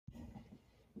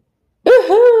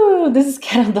This is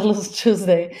Scandalous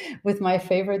Tuesday with my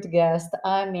favorite guest,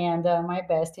 Amanda, my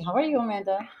bestie. How are you,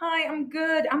 Amanda? Hi, I'm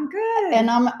good. I'm good. And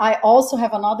I also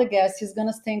have another guest. He's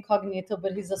gonna stay incognito,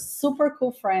 but he's a super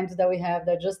cool friend that we have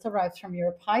that just arrived from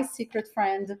Europe. Hi, secret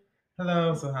friend.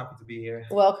 Hello, so happy to be here.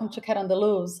 Welcome to Cat on the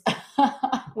Loose.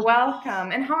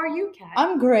 Welcome. And how are you, Kat?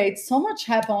 I'm great. So much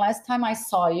happened last time I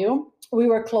saw you. We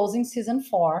were closing season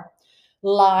 4,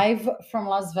 live from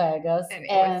Las Vegas, and it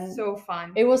was so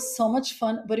fun. It was so much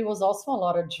fun, but it was also a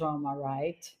lot of drama,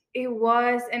 right? It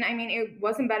was, and I mean, it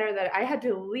wasn't better that I had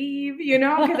to leave,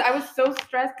 because I was so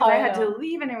stressed because I had to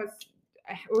leave, and it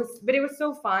was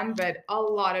so fun, but a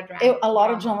lot of drama. A lot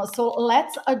of drama. So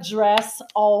let's address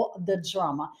all the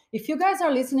drama. If you guys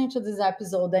are listening to this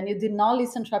episode and you did not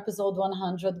listen to episode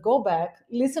 100, go back,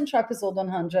 listen to episode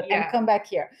 100 and come back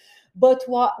here. But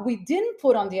what we didn't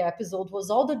put on the episode was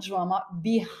all the drama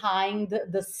behind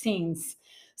the scenes.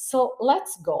 So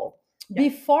let's go. Yeah.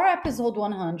 Before episode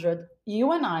 100,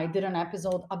 you and I did an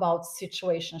episode about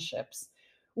situationships.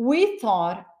 We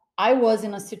thought I was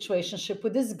in a situationship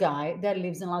with this guy that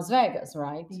lives in Las Vegas,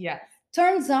 right? Yes.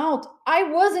 Turns out I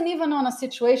wasn't even on a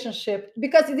situationship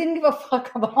because he didn't give a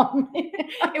fuck about me.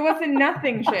 It was a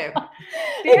nothing ship.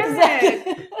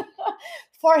 Exactly.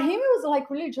 For him, it was like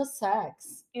really just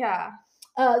sex. Yeah.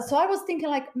 So I was thinking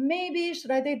like, maybe should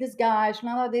I date this guy? Should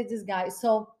I not date this guy?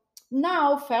 So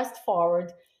now fast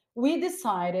forward, we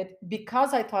decided,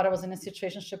 because I thought I was in a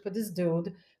situationship with this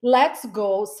dude, let's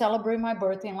go celebrate my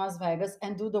birthday in Las Vegas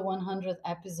and do the 100th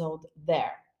episode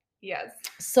there. Yes.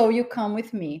 So you come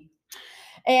with me.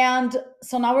 And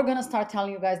so now we're going to start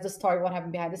telling you guys the story, what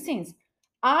happened behind the scenes.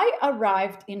 I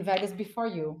arrived in Vegas before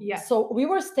you. Yeah. So we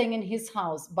were staying in his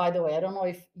house, by the way. I don't know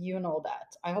if you know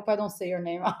that. I hope I don't say your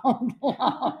name out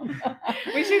loud.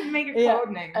 We should make a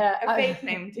code name, a fake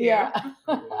name too. Yeah.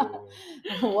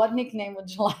 What nickname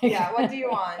would you like? Yeah, what do you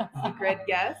want? Secret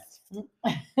guest?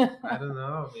 I don't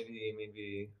know.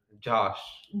 Maybe Josh.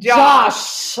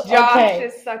 Josh Okay.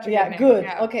 Is such a good name. Good.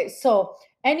 Yeah. Okay. So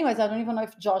anyways, I don't even know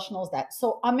if Josh knows that.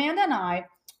 So Amanda and I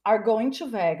are going to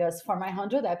Vegas for my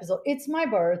 100th episode. It's my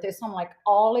birthday, so I'm like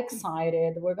all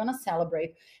excited. We're gonna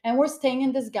celebrate, and we're staying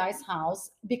in this guy's house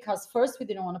because first we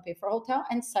didn't want to pay for a hotel,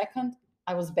 and second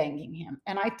I was banging him,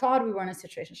 and I thought we were in a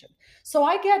situationship. So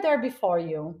I get there before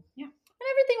you, yeah, and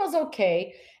everything was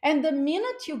okay. And the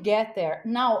minute you get there,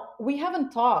 now we haven't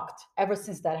talked ever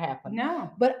since that happened. No,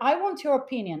 but I want your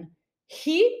opinion.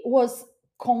 He was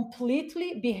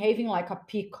completely behaving like a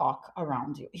peacock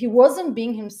around you. He wasn't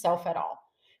being himself at all.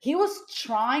 He was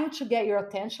trying to get your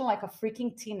attention like a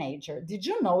freaking teenager. Did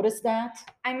you notice that?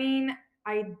 I mean,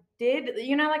 I did.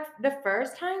 Like the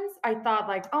first times I thought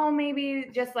like, oh, maybe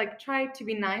just like try to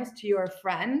be nice to your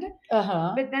friend.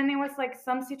 But then it was like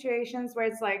some situations where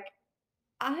it's like,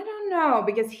 I don't know,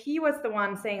 because he was the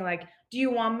one saying like, do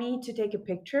you want me to take a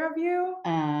picture of you?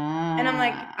 And I'm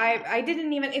like, I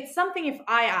didn't even, it's something if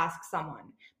I ask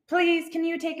someone, please, can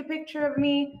you take a picture of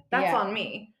me? That's on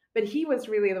me. But he was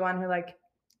really the one who like,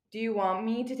 do you want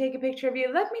me to take a picture of you?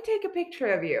 Let me take a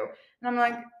picture of you. And I'm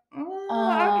like,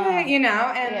 okay,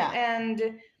 and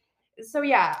so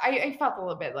yeah, I felt a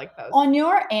little bit like those. On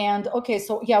your end, okay,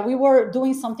 so yeah, we were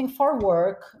doing something for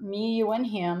work, me, you, and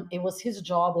him. It was his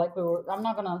job. Like I'm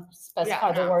not gonna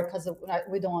specify the work because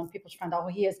we don't want people to find out who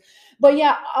he is. But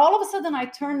yeah, all of a sudden I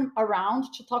turn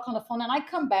around to talk on the phone, and I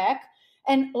come back.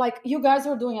 And like you guys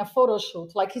are doing a photo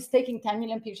shoot, like he's taking 10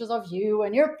 million pictures of you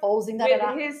and you're posing that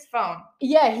with his phone.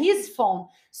 Yeah, his phone.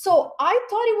 So I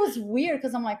thought it was weird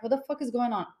because I'm like, what the fuck is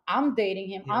going on? I'm dating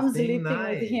him. I'm sleeping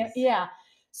with him. Yeah.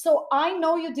 So I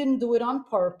know you didn't do it on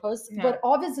purpose, but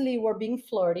obviously we're being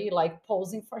flirty, like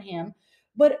posing for him.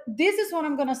 But this is what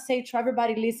I'm gonna say to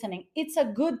everybody listening. It's a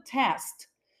good test.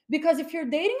 Because if you're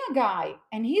dating a guy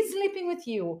and he's sleeping with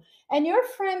you and your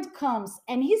friend comes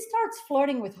and he starts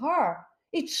flirting with her,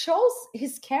 it shows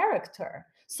his character.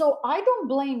 So I don't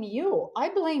blame you. I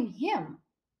blame him.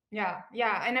 Yeah.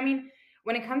 And I mean,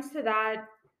 when it comes to that,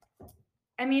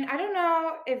 I mean, I don't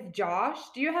know if Josh,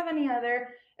 do you have any other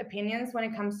opinions when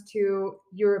it comes to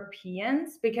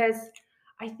Europeans? Because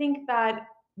I think that,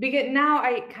 because now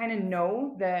I kind of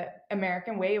know the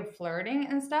American way of flirting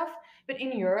and stuff, but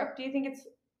in Europe, do you think it's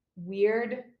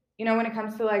weird, when it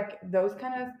comes to like those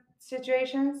kind of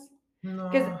situations? No,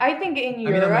 because I think in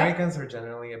Europe, Americans are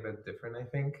generally a bit different. I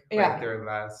think like they're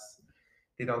less,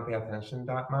 they don't pay attention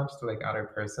that much to like other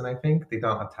person. I think they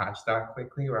don't attach that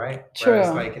quickly, right? True.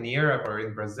 Whereas like in Europe or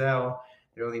in Brazil,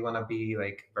 they really want to be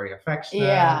like very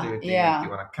affectionate. They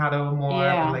want to cuddle more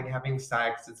and like having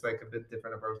sex. It's like a bit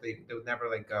different approach. They would never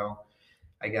like go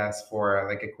I guess, for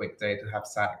like a quick day to have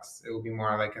sex. It will be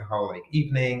more like a whole like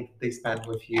evening they spend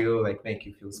with you, like make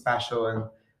you feel special and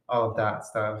all of that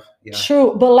stuff. Yeah.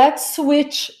 True, but let's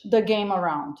switch the game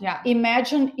around. Yeah.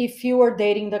 Imagine if you were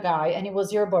dating the guy and it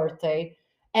was your birthday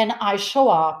and I show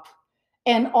up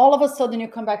and all of a sudden you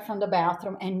come back from the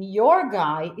bathroom and your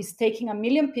guy is taking a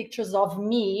million pictures of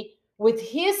me with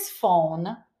his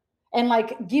phone and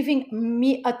like giving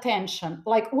me attention.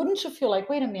 Like, wouldn't you feel like,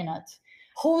 wait a minute,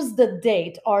 who's the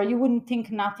date? Or you wouldn't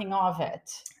think nothing of it?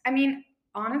 I mean,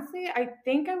 honestly, I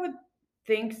think I would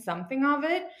think something of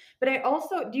it, but I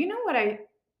also, do you know what I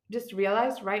just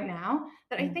realized right now?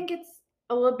 That I think it's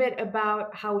a little bit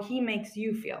about how he makes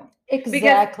you feel.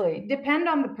 Exactly. Because depend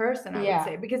on the person, I would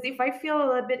say. Because if I feel a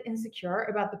little bit insecure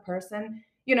about the person,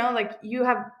 you know, like you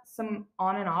have some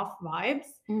on and off vibes,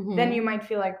 then you might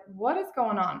feel like, what is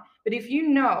going on? But if you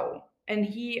know, and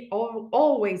he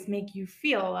always make you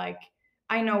feel like,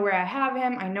 I know where I have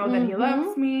him, I know that he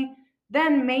loves me,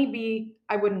 then maybe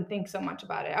I wouldn't think so much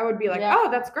about it. I would be like, oh,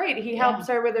 that's great. He helps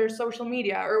her with her social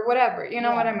media or whatever. You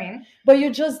know what I mean? But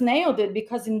you just nailed it,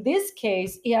 because in this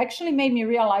case, it actually made me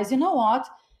realize, you know what?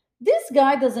 This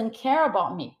guy doesn't care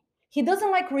about me. He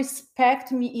doesn't like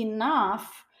respect me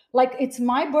enough. Like, it's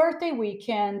my birthday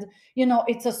weekend, you know,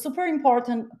 it's a super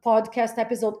important podcast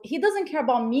episode. He doesn't care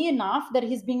about me enough that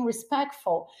he's being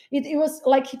respectful. It was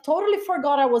like he totally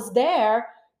forgot I was there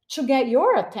to get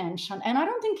your attention. And I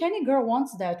don't think any girl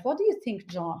wants that. What do you think,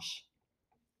 Josh?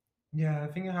 Yeah, I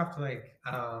think you have to like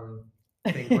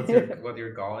think what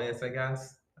your goal is, I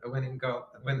guess. When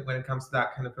it comes to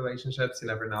that kind of relationships, you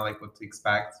never know like what to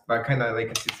expect. But kind of like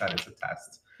as you said, it's a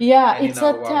test. Yeah, and it's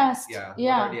a test. Yeah.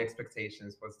 What are the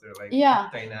expectations? What's their like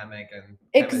dynamic and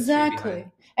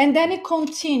exactly. And then it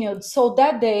continued. So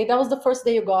that day, that was the first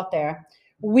day you got there.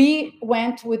 We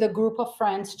went with a group of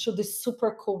friends to this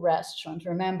super cool restaurant,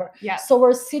 remember? Yeah. So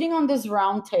we're sitting on this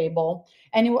round table,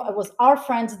 and it was our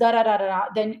friends,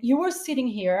 Then you were sitting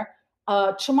here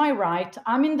to my right,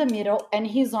 I'm in the middle, and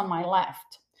he's on my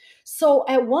left. So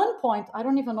at one point, I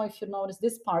don't even know if you noticed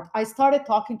this part, I started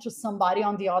talking to somebody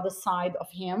on the other side of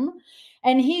him,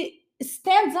 and he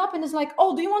stands up and is like,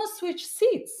 oh, do you want to switch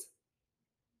seats?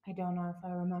 I don't know if I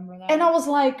remember that. And I was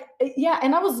like, yeah,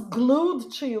 and I was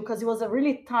glued to you because it was a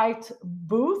really tight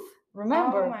booth,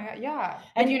 remember? Oh my God, yeah.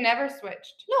 And you never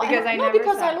switched? No,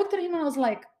 because I looked at him and I was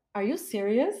like, are you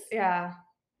serious? Yeah.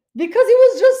 Because it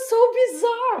was just so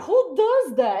bizarre. Who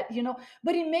does that, you know?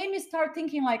 But it made me start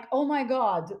thinking like, oh my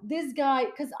God, this guy,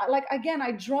 because like, again,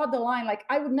 I draw the line, like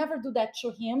I would never do that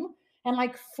to him and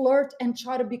like flirt and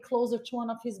try to be closer to one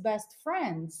of his best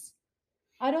friends.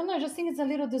 I don't know. I just think it's a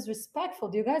little disrespectful.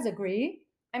 Do you guys agree?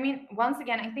 I mean, once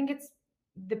again, I think it's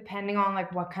depending on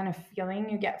like what kind of feeling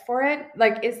you get for it.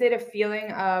 Like, is it a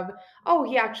feeling of, oh,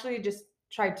 he actually just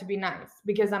tried to be nice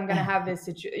because I'm going to have this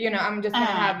situation, you know, I'm just going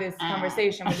to have this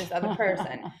conversation with this other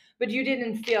person, but you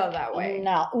didn't feel that way.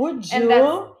 No. Would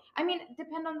you? I mean,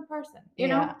 depend on the person, you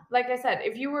know, like I said,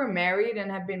 if you were married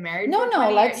and have been married no, for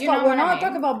 20 let's years, talk, we're not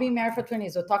talking about being married for 20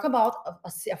 years. We'll talk about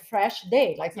a fresh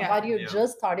date, like somebody you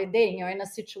just started dating, you're in a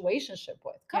situationship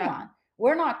with. Come on.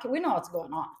 We know what's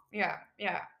going on. Yeah.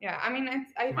 I mean,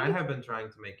 I might have been trying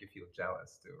to make you feel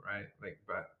jealous too, right? Like,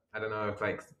 but I don't know if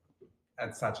like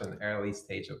at such an early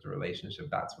stage of the relationship,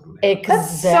 that's what it is.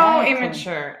 That's so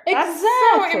immature.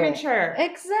 So immature.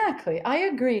 Exactly. I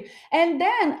agree. And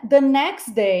then the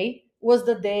next day was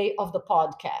the day of the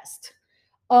podcast.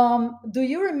 Do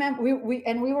you remember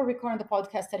we were recording the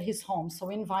podcast at his home, so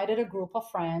we invited a group of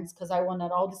friends because I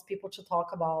wanted all these people to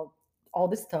talk about all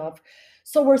this stuff.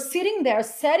 So we're sitting there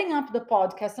setting up the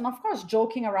podcast and of course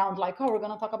joking around like, oh, we're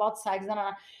going to talk about sex.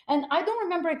 And I don't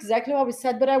remember exactly what we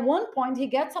said, but at one point he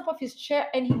gets up off his chair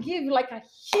and he gives you like a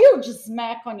huge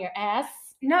smack on your ass.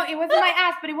 No, it wasn't my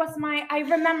ass, but it was I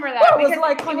remember that. It was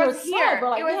like on your side, but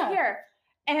like, it was here.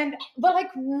 But like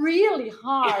really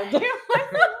hard. It was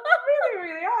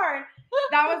really hard.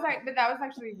 That was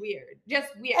actually weird. Just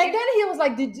weird. And then he was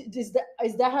like,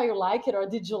 is that how you like it? Or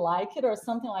did you like it? Or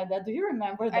something like that. Do you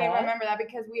remember that? I remember that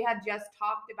because we had just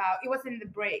talked about, it was in the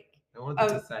break. I wanted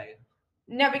to say.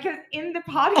 No, because in the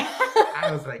podcast.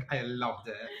 I was like, I loved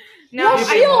it. No,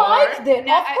 she liked it.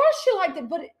 Of course she liked it,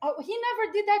 but he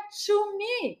never did that to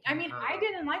me. I mean, I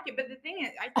didn't like it, but the thing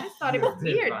is, I just thought it was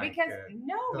weird because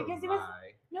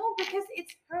because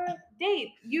it's her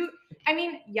date.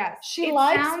 Yes, she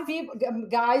likes people,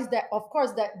 guys that, of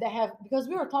course, that they have, because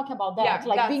we were talking about that,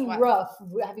 like being rough,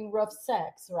 having rough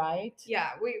sex, right? Yeah,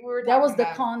 we were. That was the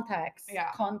context.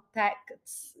 Yeah,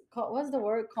 contacts. What's the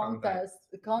word? Contest.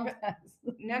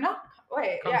 No.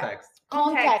 Wait. Context.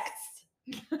 Context.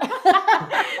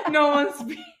 No one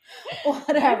speaks.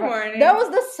 Whatever. That was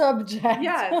the subject.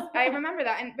 Yes, I remember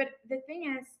that. But the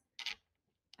thing is,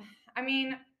 I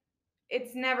mean,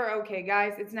 it's never okay,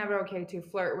 guys. It's never okay to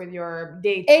flirt with your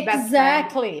date, best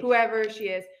friend, whoever she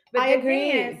is. But the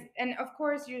thing is, and of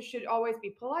course, you should always be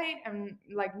polite and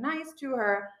like nice to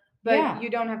her, but you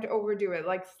don't have to overdo it.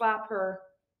 Like slap her.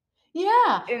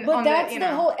 Yeah, but that's the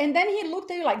whole. And then he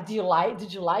looked at you like,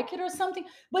 did you like it or something?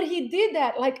 But he did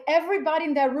that. Like everybody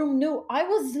in that room knew I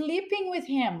was sleeping with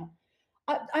him.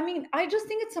 I mean, I just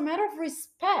think it's a matter of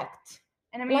respect.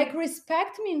 And I mean, like,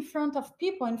 respect me in front of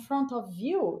people, in front of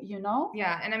you, you know?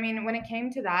 Yeah. And I mean, when it came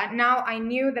to that, now I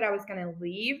knew that I was going to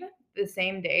leave the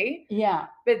same day. Yeah.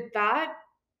 But that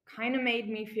kind of made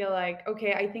me feel like,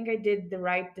 okay, I think I did the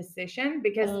right decision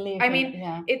because, I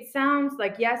mean, it sounds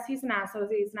like, yes, he's an asshole,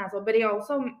 but he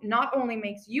also not only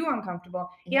makes you uncomfortable,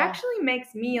 he actually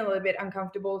makes me a little bit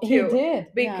uncomfortable too. He did.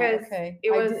 Because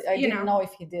it was, I didn't know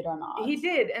if he did or not. He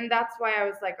did. And that's why I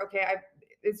was like, okay,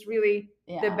 it's really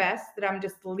the best that I'm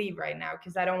just leave right now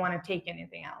because I don't want to take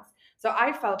anything else. So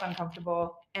I felt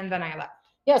uncomfortable and then I left.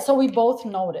 Yeah, so we both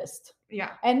noticed.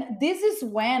 Yeah. And this is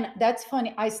when, that's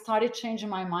funny, I started changing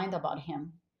my mind about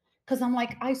him. Because I'm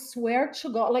like, I swear to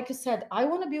God, like you said, I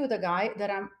want to be with a guy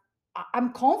that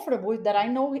I'm comfortable with, that I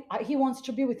know he wants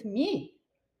to be with me.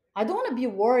 I don't want to be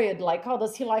worried, like, oh,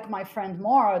 does he like my friend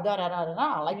more?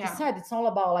 Like you said, it's all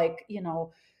about like, you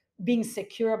know, being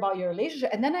secure about your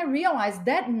relationship. And then I realized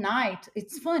that night,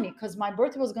 it's funny because my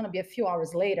birthday was going to be a few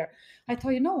hours later. I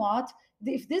thought, you know what?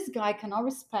 If this guy cannot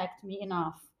respect me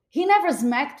enough, he never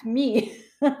smacked me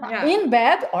in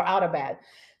bed or out of bed.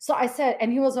 So I said,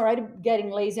 and he was already getting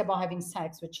lazy about having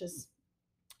sex, which is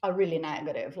a really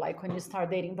negative, like when you start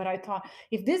dating. But I thought,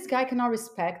 if this guy cannot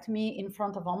respect me in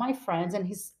front of all my friends and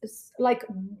he's like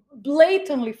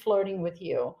blatantly flirting with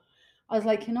you, I was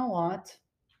like, you know what?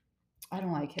 I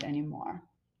don't like it anymore.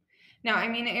 No, I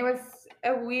mean, it was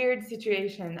a weird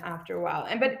situation after a while.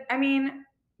 But I mean,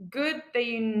 good that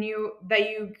you knew that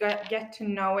you get to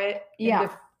know it in the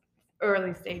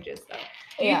early stages, though.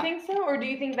 Do you think so? Or do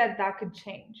you think that could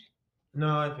change?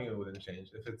 No, I think it wouldn't change.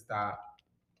 If it's that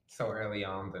so early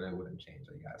on, then it wouldn't change,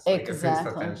 I guess. Like if his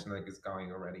attention like is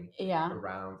going already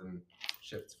around and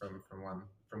shifts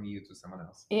from you to someone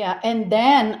else. Yeah. And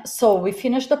then, so we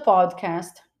finished the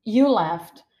podcast, you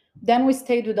left. Then we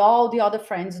stayed with all the other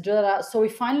friends. So we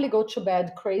finally go to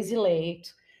bed crazy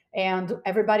late and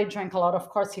everybody drank a lot. Of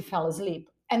course, he fell asleep.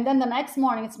 And then the next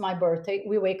morning, it's my birthday.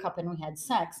 We wake up and we had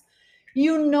sex.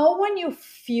 You know, when you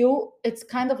feel it's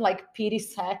kind of like pity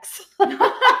sex.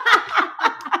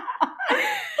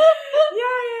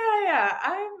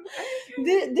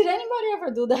 Did anybody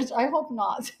ever do that? I hope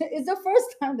not. It's the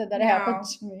first time that happened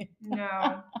to me.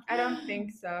 No, I don't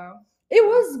think so. It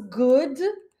was good.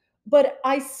 But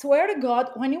I swear to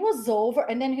God, when it was over,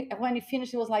 and then when he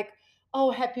finished, he was like, oh,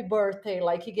 happy birthday.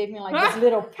 Like he gave me like this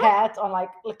little pat on like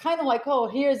kind of like, oh,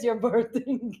 here's your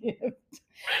birthday gift.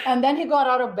 And then he got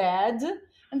out of bed.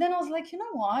 And then I was like, you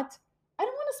know what? I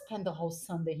don't want to spend the whole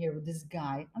Sunday here with this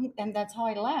guy. And that's how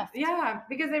I left. Yeah,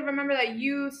 because I remember that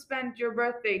you spent your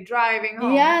birthday driving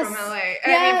home from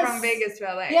LA. From Vegas to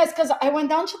LA. Yes, because I went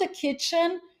down to the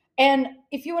kitchen. And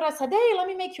if you would have said, hey, let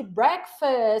me make you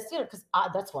breakfast, you know, because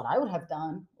that's what I would have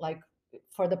done, like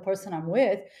for the person I'm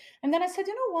with. And then I said,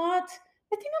 you know what?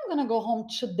 I think I'm going to go home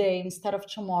today instead of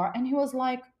tomorrow. And he was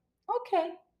like,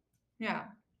 okay. Yeah.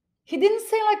 He didn't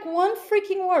say like one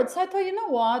freaking word. So I thought, you know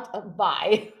what?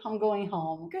 Bye. I'm going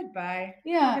home. Goodbye.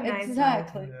 Yeah,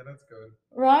 exactly. Yeah, that's good.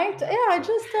 Right? Yeah, I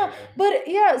just, but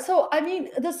yeah, so I mean,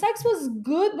 the sex was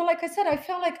good. But like I said, I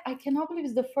felt like I cannot believe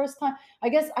it's the first time. I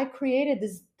guess I created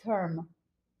this term.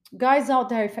 Guys out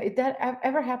there, if that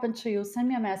ever happened to you, send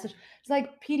me a message. It's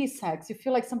like pity sex. You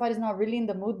feel like somebody's not really in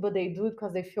the mood, but they do it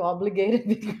because they feel obligated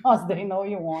because they know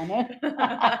you want it.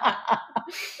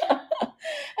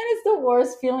 And it's the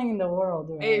worst feeling in the world,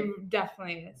 right? It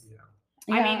definitely is.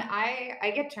 Yeah. I mean,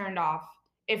 I get turned off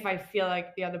if I feel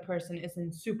like the other person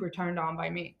isn't super turned on by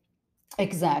me.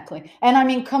 Exactly. And I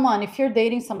mean, come on, if you're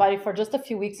dating somebody for just a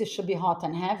few weeks, it should be hot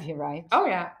and heavy, right? Oh,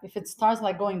 yeah. If it starts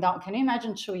like going down, can you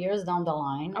imagine 2 years down the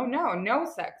line? Oh, no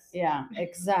sex. Yeah,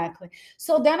 exactly.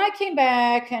 So then I came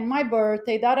back and my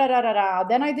birthday,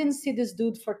 Then I didn't see this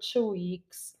dude for 2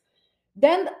 weeks.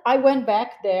 Then I went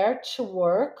back there to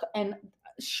work. And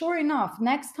sure enough,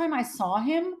 next time I saw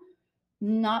him,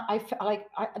 now,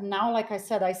 like I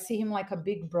said, I see him like a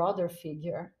big brother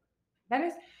figure. That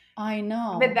is... I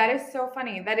know. But that is so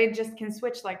funny that it just can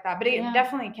switch like that. But it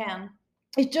definitely can.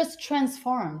 It just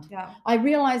transformed. Yeah. I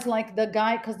realized like the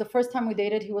guy, because the first time we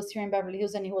dated, he was here in Beverly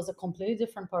Hills and he was a completely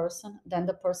different person than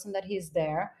the person that he's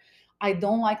there. I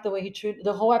don't like the way he treated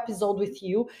the whole episode with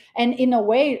you. And in a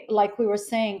way, like we were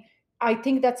saying, I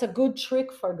think that's a good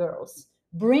trick for girls.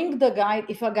 Bring the guy,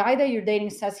 if a guy that you're dating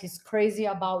says he's crazy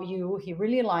about you, he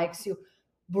really likes you,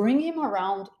 bring him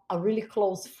around a really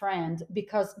close friend,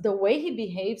 because the way he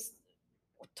behaves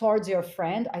towards your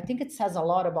friend, I think it says a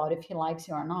lot about if he likes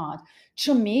you or not.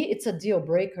 To me, it's a deal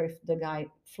breaker if the guy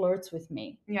flirts with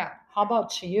me. Yeah. How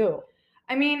about you?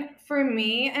 I mean, for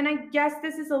me, and I guess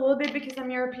this is a little bit because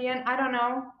I'm European, I don't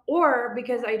know, or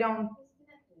because I don't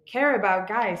care about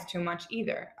guys too much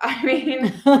either. I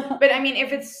mean, but I mean,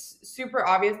 if it's super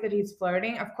obvious that he's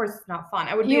flirting, of course it's not fun.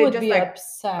 I would be just like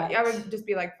upset. I would just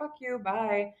be like, fuck you,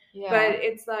 bye. Yeah. But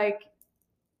it's like,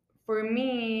 for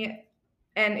me,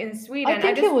 and in Sweden, I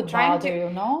think it would bother you,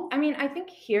 no? I mean, I think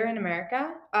here in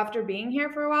America, after being here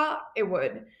for a while, it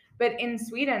would. But in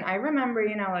Sweden, I remember,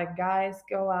 you know, like guys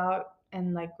go out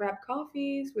and like grab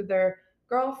coffees with their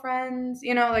girlfriends,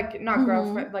 you know, like not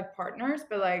girlfriend, like partners,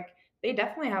 but like they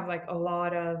definitely have like a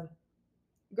lot of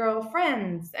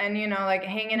girlfriends and, you know, like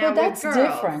hanging out with girls. But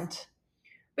that's different.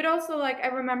 But also, like, I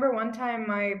remember one time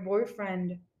my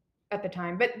boyfriend at the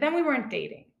time, but then we weren't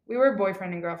dating. We were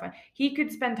boyfriend and girlfriend. He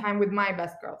could spend time with my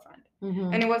best girlfriend.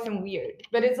 And it wasn't weird.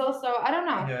 But it's also, I don't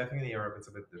know. Yeah, I think in Europe it's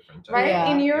a bit different. Right?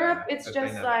 Yeah. In Europe, it's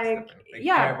just like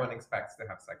everyone expects to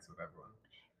have sex with everyone.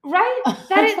 Right?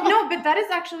 That is no, but that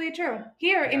is actually true.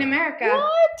 Here in America.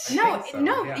 What? No, so,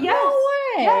 no, yeah. yes. No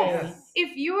way. Yes.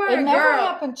 If you are a girl. It never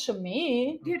happened to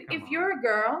me. Dude, if you're a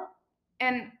girl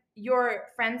and you're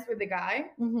friends with a guy,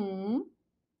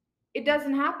 it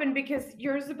doesn't happen because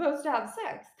you're supposed to have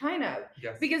sex, kind of.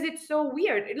 Yes. Because it's so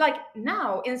weird. Like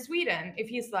now in Sweden, if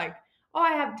he's like, oh,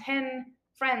 I have 10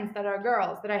 friends that are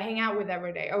girls that I hang out with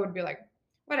every day, I would be like,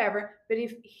 whatever. But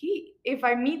if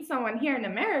I meet someone here in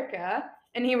America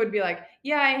and he would be like,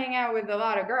 yeah, I hang out with a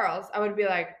lot of girls, I would be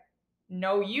like,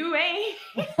 no, you ain't.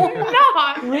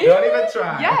 Not. Really? Don't even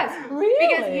try. Yes. Really?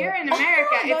 Because here in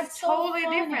America, it's so totally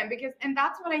funny. Different. And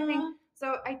that's what I think.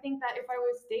 So I think that if I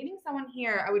was dating someone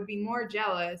here, I would be more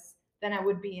jealous than I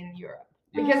would be in Europe.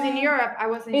 Because in Europe, I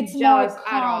wasn't jealous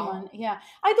at all. Yeah.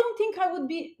 I don't think I would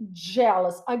be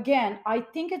jealous. Again, I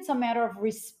think it's a matter of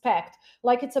respect.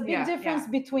 Like it's a big difference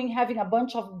between having a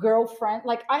bunch of girlfriends.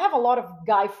 Like I have a lot of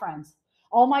guy friends.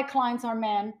 All my clients are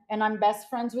men and I'm best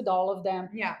friends with all of them.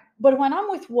 Yeah. But when I'm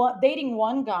with dating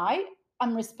one guy,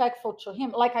 I'm respectful to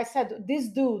him. Like I said, this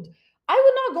dude, I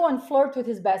would not go and flirt with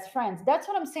his best friends. That's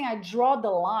what I'm saying. I draw the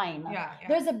line. Yeah.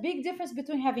 There's a big difference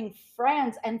between having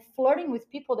friends and flirting with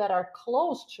people that are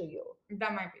close to you.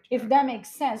 That might be true. If that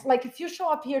makes sense. Like if you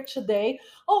show up here today,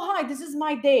 oh, hi, this is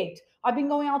my date. I've been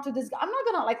going out to this guy. I'm not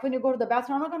going to, like when you go to the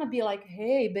bathroom, I'm not going to be like,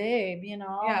 hey, babe, you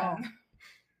know. Yeah.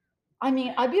 I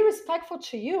mean, I'd be respectful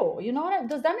to you. You know what?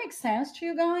 Does that make sense to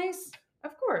you guys?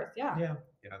 Of course. Yeah. Yeah,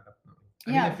 definitely.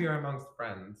 I mean, if you're amongst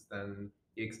friends, then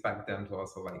you expect them to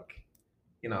also like,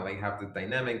 you know, like have the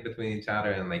dynamic between each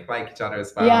other and like each other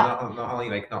as well. Yeah. Not only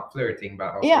like not flirting,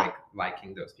 but also like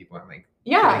liking those people and like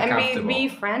and be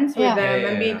friends with them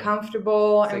and be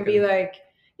comfortable and be like,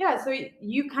 so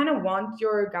you kind of want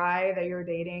your guy that you're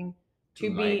dating to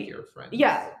be like your friend.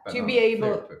 Yeah, to be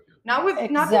able not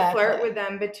to flirt with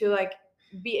them, but to like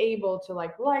be able to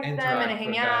like them and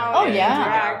hang out. Oh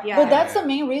yeah. But that's the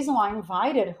main reason why I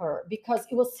invited her, because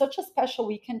it was such a special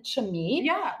weekend to me.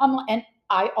 Yeah. And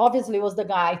I obviously was the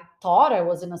guy I thought I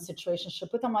was in a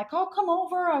situationship with. I'm like, oh, come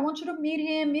over. I want you to meet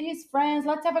him, meet his friends.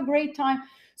 Let's have a great time.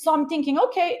 So I'm thinking,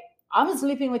 okay, I'm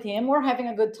sleeping with him. We're having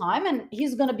a good time. And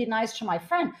he's going to be nice to my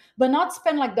friend, but not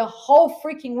spend like the whole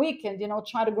freaking weekend, you know,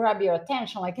 trying to grab your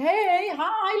attention. Like, hey,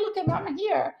 hi, look at me, I'm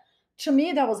here. To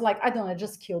me, that was like, I don't know, it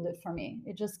just killed it for me.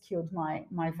 It just killed my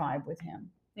vibe with him.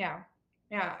 Yeah.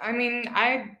 Yeah. I mean,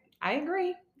 I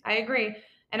agree.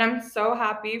 And I'm so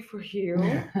happy for you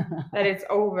that it's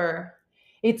over.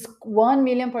 It's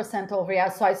 1,000,000% over. Yeah.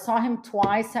 So I saw him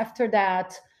twice after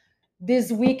that,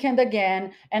 this weekend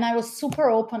again. And I was super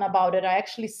open about it. I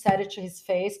actually said it to his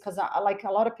face because like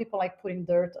a lot of people like putting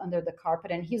dirt under the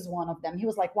carpet. And he's one of them. He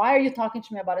was like, why are you talking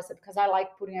to me about it? I said, because I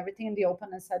like putting everything in the open.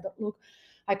 And said, look,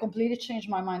 I completely changed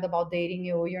my mind about dating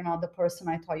you. You're not the person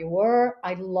I thought you were.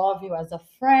 I love you as a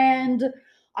friend.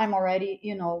 I'm already,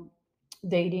 you know,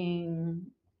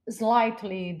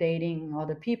 slightly dating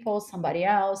other people, somebody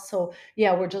else. So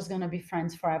yeah, we're just going to be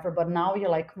friends forever. But now you're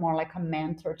like more like a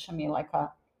mentor to me, like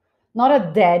not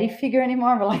a daddy figure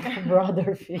anymore, but like a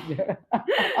brother figure.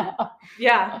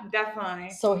 Yeah, definitely.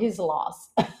 So he's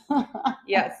lost.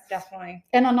 Yes, definitely.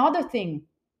 And another thing,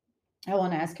 I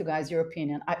want to ask you guys your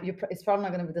opinion. It's probably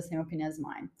not going to be the same opinion as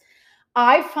mine.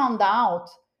 I found out,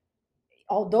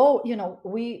 although,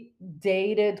 we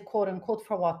dated, quote unquote,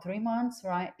 for what, 3 months,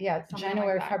 right? Yeah, something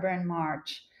January, like February, and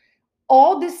March.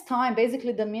 All this time,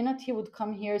 basically, the minute he would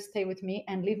come here, stay with me,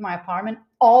 and leave my apartment,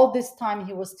 all this time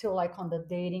he was still like on the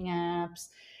dating apps.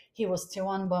 He was still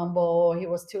on Bumble. He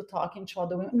was still talking to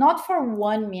other women. Not for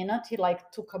 1 minute. He like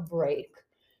took a break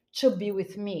to be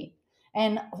with me.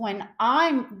 And when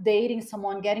I'm dating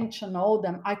someone, getting to know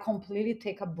them, I completely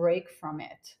take a break from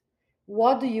it.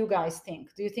 What do you guys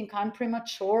think? Do you think I'm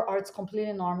premature or it's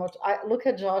completely normal? Look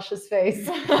at Josh's face.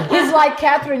 He's like,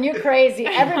 Catherine, you're crazy.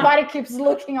 Everybody keeps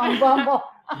looking on Bumble.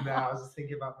 No, I was just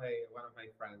thinking about one of my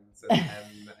friends,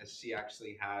 and she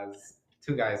actually has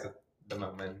 2 guys at the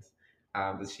moment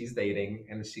that she's dating,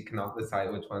 and she cannot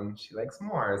decide which one she likes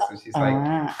more. So she's like,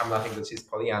 I'm not thinking that she's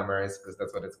polyamorous, because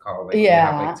that's what it's called. Like, you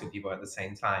have like 2 people at the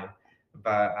same time.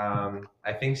 But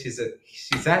I think she said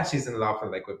she's in love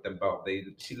with them both.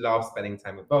 She loves spending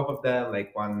time with both of them.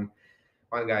 Like one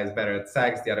guy is better at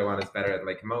sex, the other one is better at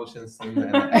like emotions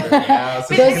and everything else.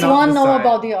 So does one know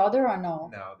about the other or no?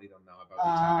 No, they don't know about each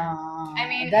other. I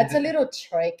mean, that's a little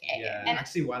tricky. Yeah, and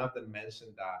actually one of them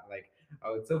mentioned that, like,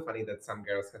 oh, it's so funny that some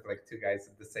girls have like 2 guys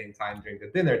at the same time during the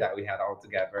dinner that we had all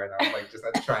together, and I was like just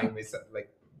trying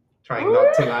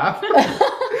not to laugh.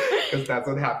 Because that's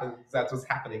what happened. That's what's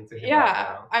happening to him. Yeah, right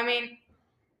now. I mean,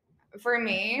 for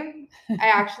me, I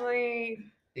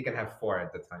actually. You can have 4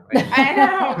 at the time. I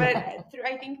know, but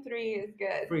I think 3 is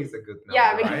good. 3 is a good number.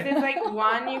 Yeah, because right? it's like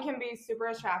 1 you can be super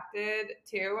attracted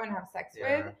to and have sex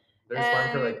with. There's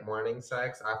one for like morning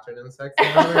sex, afternoon sex.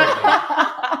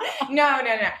 No.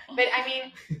 But I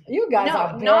mean, you guys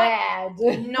are bad.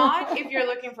 Not if you're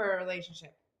looking for a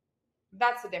relationship.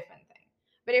 That's a different thing.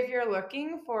 But if you're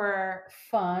looking for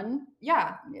fun,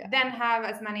 then have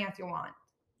as many as you want.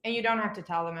 And you don't have to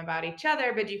tell them about each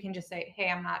other, but you can just say,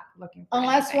 hey, I'm not looking for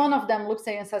unless anything. One of them looks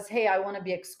at you and says, hey, I want to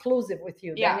be exclusive with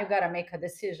you. Then you got to make a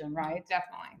decision, right?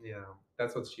 Definitely. Yeah,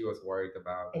 that's what she was worried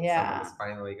about. And someone was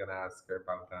finally going to ask her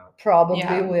about that.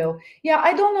 Probably will. Yeah,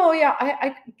 I don't know. Yeah,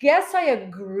 I guess I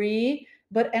agree.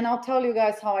 And I'll tell you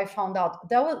guys how I found out.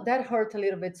 That hurt a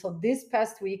little bit. So this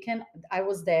past weekend, I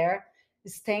was there,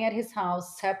 staying at his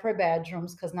house, separate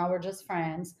bedrooms, because now we're just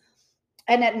friends.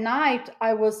 And at night,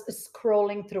 I was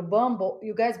scrolling through Bumble.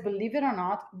 You guys believe it or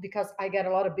not, because I get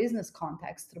a lot of business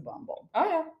contacts through Bumble. Oh,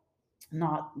 yeah.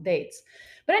 Not dates.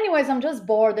 But anyways, I'm just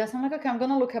bored. So I'm like, okay, I'm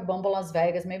going to look at Bumble Las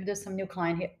Vegas. Maybe there's some new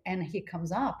client here. And he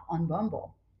comes up on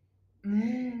Bumble.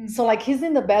 So like he's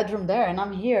in the bedroom there and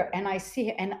I'm here and I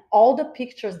see and all the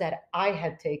pictures that I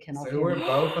had taken of him. So we're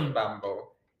both on Bumble.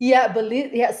 Yeah,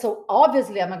 so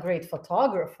obviously I'm a great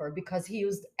photographer because he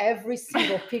used every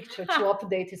single picture to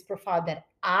update his profile that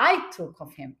I took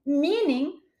of him,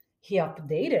 meaning he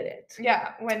updated it.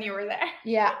 Yeah, when you were there.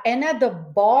 Yeah, and at the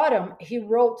bottom, he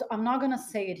wrote, I'm not going to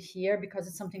say it here because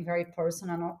it's something very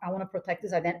personal. I want to protect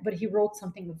his identity, but he wrote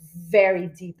something very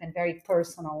deep and very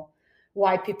personal,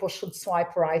 why people should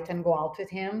swipe right and go out with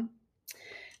him.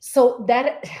 So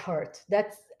that hurt.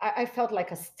 I felt like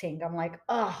a sting. I'm like,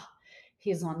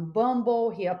 he's on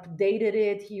Bumble. He updated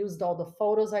it. He used all the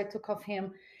photos I took of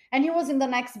him. And he was in the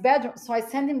next bedroom. So I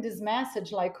sent him this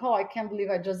message like, I can't believe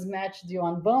I just matched you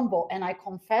on Bumble. And I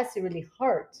confess it really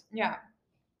hurt. Yeah.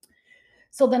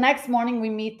 So the next morning we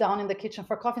meet down in the kitchen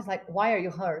for coffee. It's like, why are you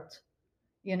hurt?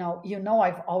 You know,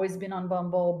 I've always been on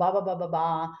Bumble, blah, blah, blah, blah,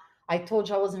 blah. I told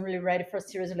you I wasn't really ready for a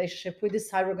serious relationship. We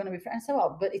decided we're going to be friends. I said,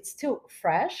 well, but it's still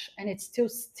fresh and it still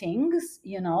stings,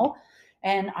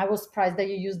 And I was surprised that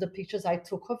you used the pictures I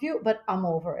took of you, but I'm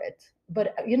over it.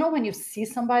 But when you see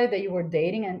somebody that you were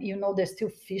dating and they're still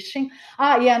fishing.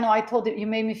 I told you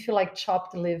made me feel like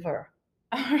chopped liver.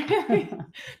 Really?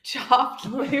 Chopped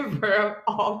liver of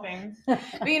all things.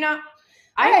 But he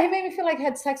made me feel like he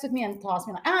had sex with me and tossed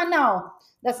me like, no,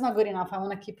 that's not good enough. I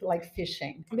want to keep like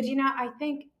fishing. But I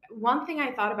think one thing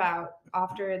I thought about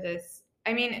after this,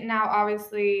 I mean, now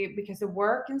obviously because of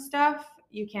work and stuff,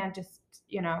 you can't just,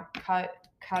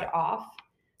 cut off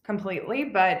completely.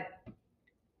 But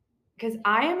because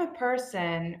I am a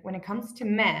person, when it comes to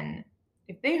men,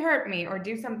 if they hurt me or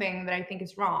do something that I think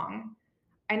is wrong,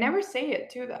 I never say it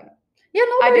to them. Yeah,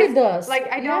 nobody does.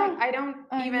 Like I don't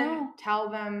even tell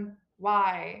them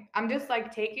why. I'm just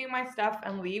like taking my stuff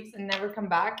and leaves and never come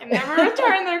back and never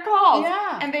return their calls.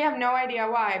 Yeah. And they have no idea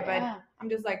why, but I'm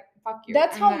just like, fuck you.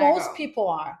 That's how most people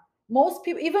are. Most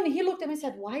people, even he looked at me and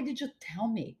said, why did you tell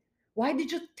me? Why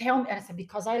did you tell me? And I said,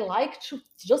 because I like to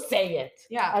just say it.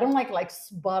 Yeah. I don't like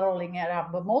bottling it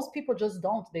up, but most people just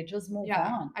don't. They just move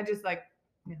on. I just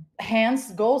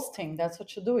hence ghosting. That's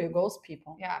what you do. You ghost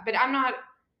people. Yeah. But I'm not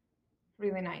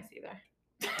really nice either.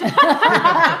 I'm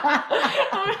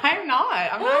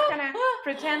not gonna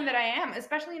pretend that I am,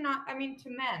 especially not, I mean, to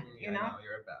men, you know?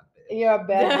 You're a bad bitch. You're a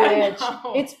bad bitch.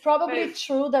 No, it's probably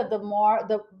true that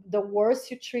the worse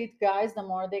you treat guys, the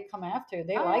more they come after you.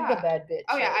 They like the bad bitches.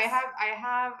 Oh yeah, I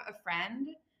have a friend,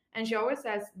 and she always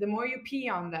says the more you pee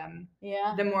on them,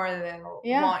 the more they'll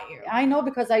want you. I know,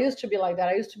 because I used to be like that.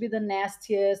 I used to be the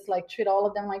nastiest, like treat all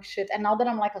of them like shit. And now that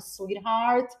I'm like a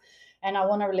sweetheart and I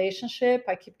want a relationship,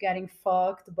 I keep getting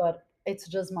fucked, but it's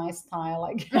just my style,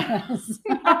 I guess.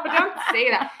 No, don't say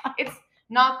that. It's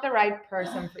not the right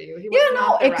person for you.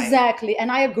 Exactly.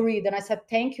 And I agreed. And I said,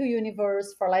 thank you,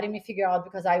 universe, for letting me figure out,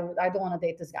 because I don't want to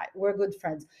date this guy. We're good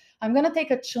friends. I'm going to take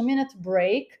a 2-minute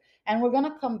break, and we're going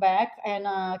to come back and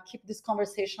keep this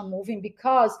conversation moving,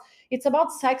 because it's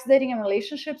about sex, dating, and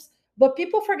relationships. But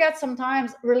people forget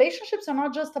sometimes relationships are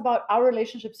not just about our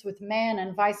relationships with men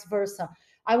and vice versa.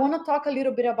 I want to talk a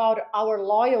little bit about our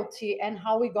loyalty and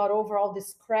how we got over all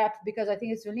this crap, because I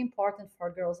think it's really important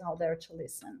for girls out there to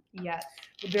listen. Yes.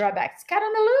 We'll be right back. It's Cat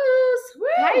on the Loose. Woo!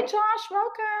 Hi, Josh.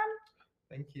 Welcome.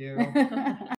 Thank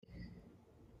you.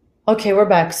 Okay, we're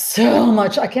back. So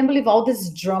much. I can't believe all this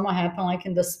drama happened like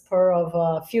in the spur of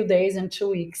a few days and 2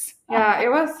 weeks. Yeah, it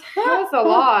was a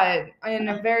lot in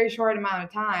a very short amount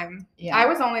of time. Yeah. I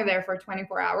was only there for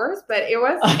 24 hours, but it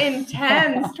was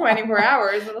intense 24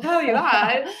 hours. I'll tell you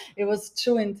that. It was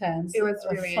too intense. It was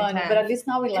really funny, intense. But at least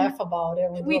now we laugh about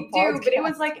it. We do, but it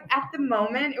was like at the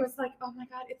moment, it was like, oh my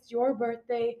God, it's your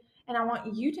birthday. And I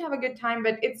want you to have a good time,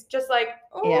 but it's just like,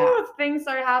 things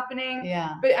are happening.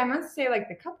 Yeah. But I must say, like,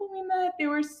 the couple we met, they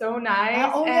were so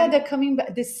nice. They're coming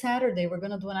back this Saturday. We're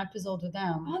gonna do an episode with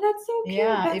them. Oh, that's so cute.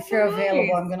 Yeah, that's if you're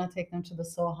available, I'm gonna take them to the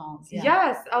Soho House. Yeah.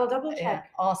 Yes, I'll double check. Yeah,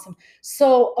 awesome.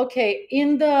 So, okay,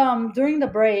 in the during the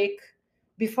break,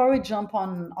 before we jump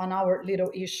on our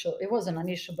little issue, it wasn't an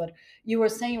issue, but you were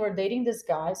saying you were dating this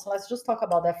guy. So let's just talk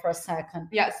about that for a second.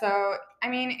 Yeah. So, I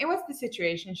mean, it was the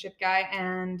situationship guy,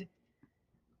 and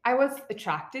I was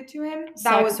attracted to him.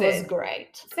 Sex was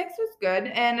great. Sex was good.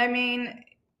 And I mean,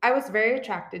 I was very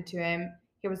attracted to him.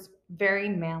 He was very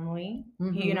manly.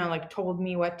 Mm-hmm. He, like told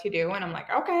me what to do. And I'm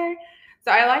like, okay. So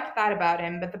I liked that about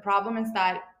him. But the problem is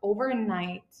that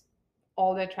overnight,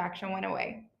 all the attraction went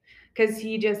away. Because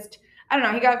he just, I don't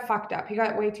know, he got fucked up. He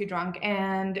got way too drunk.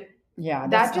 And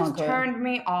that just turned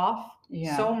me off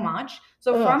so much.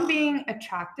 So from being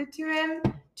attracted to him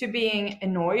to being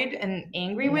annoyed and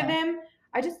angry with him,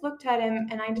 I just looked at him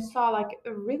and I just saw like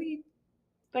a really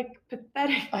like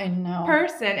pathetic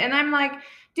person. And I'm like,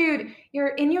 dude,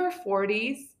 you're in your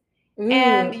 40s.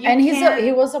 And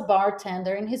he was a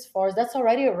bartender in his 40s. That's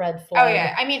already a red flag. Oh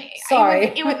yeah. I mean, sorry.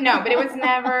 It was no, but it was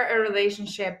never a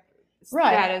relationship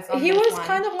status. Right. He was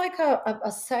kind of like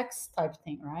a sex type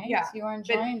thing, right? Yeah. You were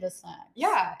enjoying the sex.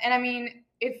 Yeah. And I mean,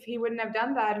 if he wouldn't have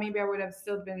done that, maybe I would have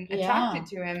still been attracted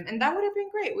to him. And that would have been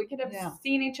great. We could have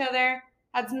seen each other,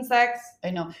 had some sex. I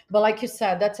know. But like you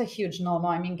said, that's a huge no-no.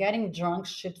 I mean, getting drunk,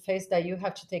 shit-faced, that you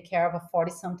have to take care of a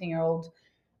 40-something-year-old,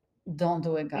 don't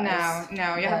do it, guys.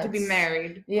 No. You have to be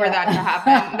married for that to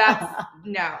happen.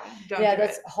 Don't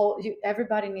do it.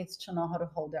 Everybody needs to know how to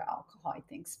hold their alcohol, I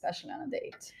think, especially on a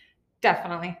date.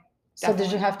 Definitely. So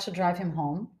did you have to drive him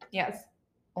home? Yes.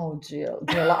 Oh, Jill.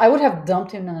 I would have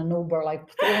dumped him in an Uber, like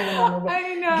threw him in an Uber.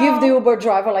 I know. Give the Uber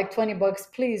driver like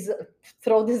 $20. Please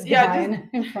throw this guy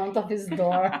in front of his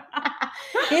door.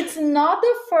 It's not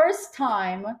the first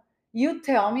time you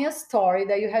tell me a story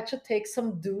that you had to take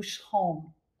some douche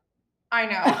home. I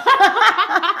know.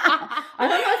 I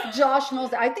don't know if Josh knows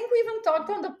that. I think we even talked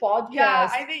on the podcast. Yeah,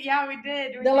 I think we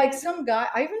did. Like some guy.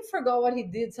 I even forgot what he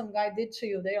did. Some guy did to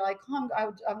you. They're like, "Oh,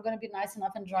 I'm gonna be nice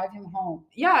enough and drive him home."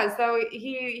 Yeah. So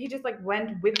he just like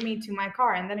went with me to my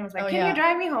car, and then he was like, "Can you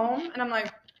drive me home?" And I'm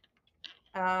like,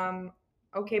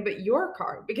 "Okay, but your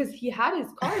car," because he had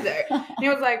his car there. And he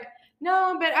was like,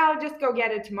 "No, but I'll just go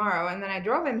get it tomorrow." And then I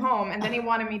drove him home, and then he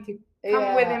wanted me to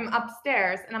come with him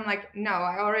upstairs, and I'm like, no,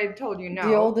 I already told you no.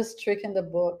 The oldest trick in the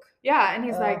book. Yeah, and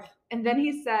he's like, and then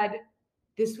he said,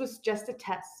 this was just a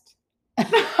test.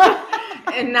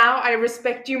 And now I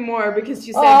respect you more because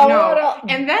you said no.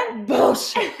 And then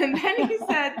bullshit. And then he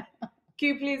said, can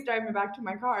you please drive me back to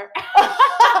my car?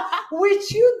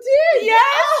 Which you did.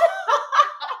 Yes.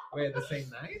 Wait, the same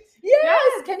night?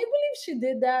 Yes. Can you believe she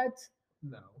did that?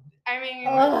 No. I mean,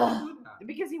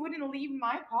 because he wouldn't leave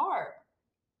my car.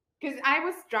 Because I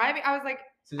was driving, I was like,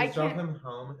 so you drove him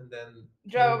home and then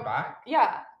drove back?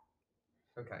 Yeah.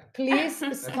 Okay. Please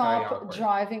stop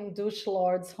driving douche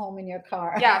lords home in your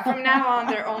car. Yeah, from now on,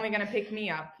 they're only going to pick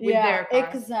me up with their car.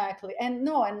 Exactly. And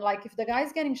like if the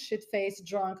guy's getting shit-faced,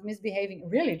 drunk, misbehaving,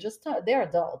 really, just they're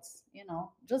adults,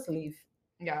 just leave.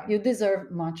 Yeah. You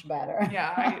deserve much better.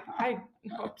 Yeah, I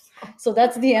hope so. So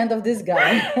that's the end of this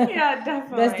guy. Yeah,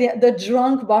 definitely. That's the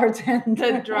drunk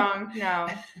bartender. The drunk,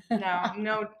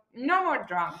 no more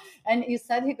drunks. And you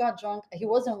said he got drunk. He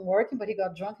wasn't working, but he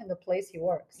got drunk in the place he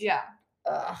works. Yeah.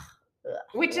 Ugh.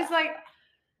 Which is like,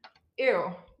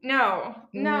 ew. No.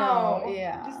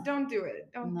 Yeah. Just don't do it.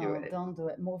 Don't do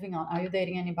it. Moving on. Are you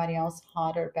dating anybody else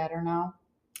hotter, better now?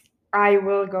 I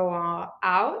will go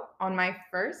out on my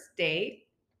first date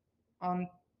on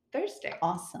Thursday.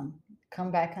 Awesome.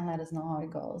 Come back and let us know how it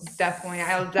goes. Definitely.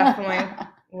 I'll definitely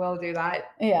will do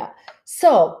that. Yeah.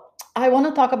 So I want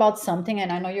to talk about something,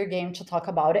 and I know you're game to talk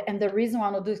about it. And the reason why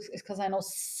I want to do this is because I know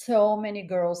so many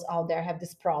girls out there have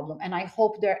this problem, and I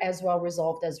hope they're as well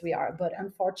resolved as we are, but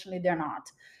unfortunately they're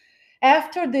not.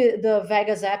 After the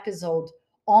Vegas episode,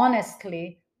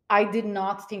 honestly, I did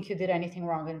not think you did anything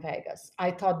wrong in Vegas.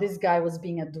 I thought this guy was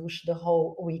being a douche the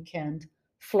whole weekend,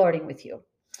 flirting with you.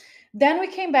 Then we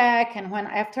came back, and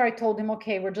after I told him,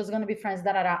 okay, we're just going to be friends,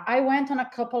 I went on a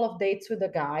couple of dates with the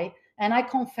guy, and I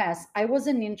confess, I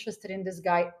wasn't interested in this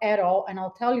guy at all, and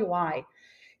I'll tell you why.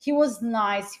 He was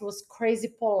nice, he was crazy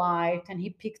polite, and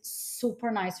he picked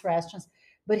super nice restaurants,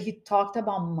 but he talked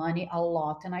about money a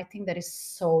lot, and I think that is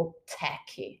so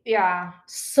tacky. Yeah.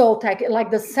 So tacky.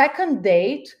 Like the second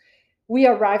date, we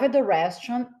arrived at the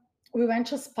restaurant, we went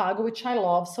to Spago, which I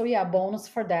love, so yeah, bonus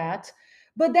for that.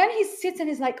 But then he sits and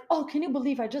he's like, oh, can you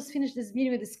believe I just finished this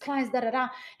meeting with these clients,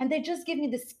 and they just gave me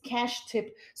this cash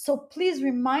tip. So please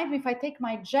remind me if I take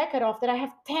my jacket off that I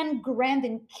have 10 grand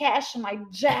in cash in my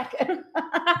jacket.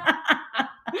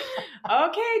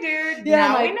 Okay, dude. Yeah,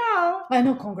 now we know. I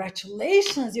know.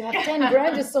 Congratulations. You have 10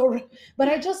 grand. But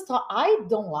I just thought, I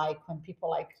don't like when people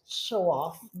like show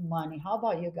off money. How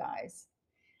about you guys?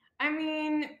 I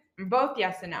mean, both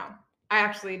yes and no. I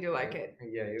actually do like it.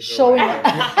 Yeah, you do. Showing like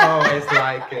it. You always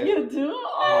like it. You do?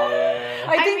 Yeah.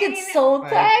 I think it's so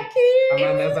tacky.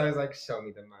 Amanda's always like, show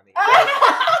me the money. No.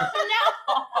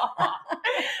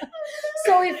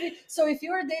 So if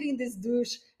you were dating this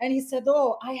douche and he said,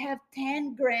 oh, I have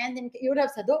 10 grand, and you would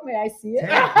have said, oh, may I see it?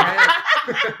 10 grand?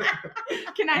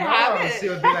 Can I have it? She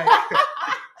would be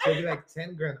like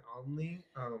 10 grand only?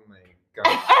 Oh my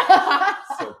God.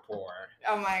 So poor.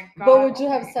 Oh my God. But would you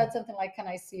have said something like, can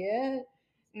I see it?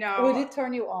 No. Would it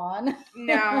turn you on?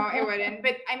 No, it wouldn't.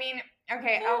 But I mean,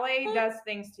 okay, LA does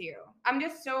things to you. I'm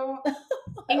just so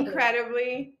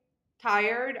incredibly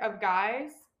tired of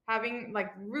guys having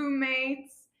like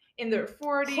roommates in their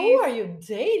 40s. Who are you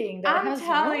dating? I'm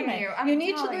telling you. You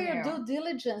need to do your due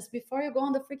diligence before you go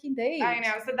on the freaking date. I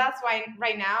know. So that's why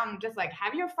right now I'm just like,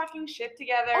 have your fucking shit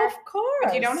together. Of course.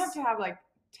 But you don't have to have like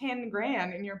 10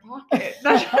 grand in your pocket.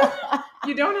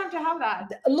 You don't have to have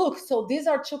that. Look, so these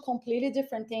are two completely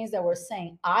different things that we're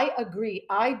saying. I agree.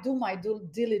 I do my due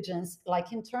diligence.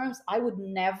 Like in terms, I would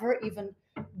never even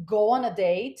go on a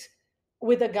date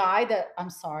with a guy that, I'm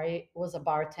sorry, was a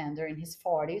bartender in his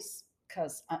 40s,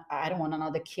 because I don't want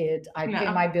another kid. I pay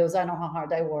my bills. I know how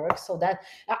hard I work. So that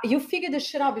you figure this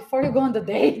shit out before you go on the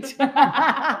date.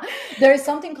 There is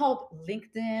something called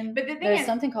LinkedIn. But there's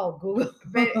something called Google.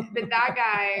 but that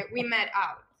guy, we met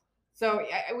out. So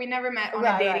we never met on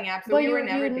a dating app. So but we were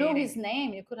never dating. You knew his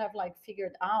name. You could have like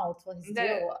figured out what his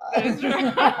deal was. That is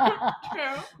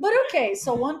true. But okay,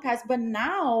 so one pass. But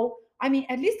now, I mean,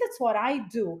 at least that's what I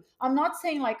do. I'm not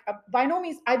saying like, by no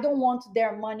means, I don't want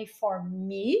their money for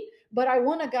me, but I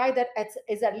want a guy that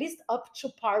is at least up to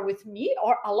par with me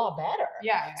or a lot better.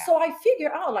 Yeah. So I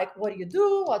figure out like, what do you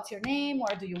do? What's your name?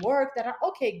 Where do you work?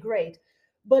 Okay, great.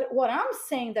 But what I'm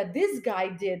saying that this guy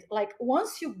did, like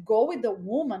once you go with the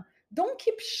woman, don't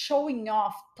keep showing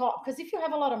off talk. Because if you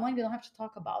have a lot of money, you don't have to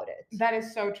talk about it. That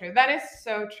is so true. That is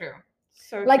so true.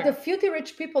 So like the filthy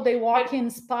rich people, they walk in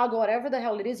Spago, whatever the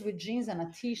hell it is, with jeans and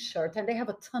a t-shirt, and they have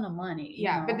a ton of money.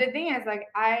 Yeah, you know? But the thing is, like,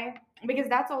 because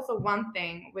that's also one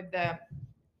thing with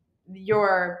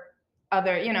your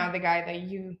other, the guy that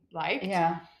you like.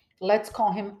 Yeah, let's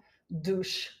call him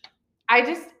douche.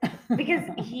 Because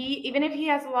even if he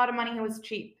has a lot of money, he was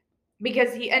cheap. Because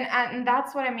and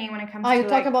that's what I mean when it comes to you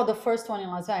talk about the first one in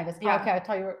Las Vegas. Yeah. Okay, I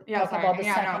thought you were talking about the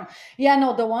second. No. Yeah,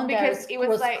 no, the one because that it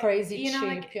was like, crazy cheap.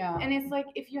 Like, yeah. And it's like,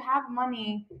 if you have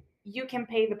money, you can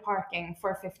pay the parking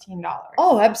for $15.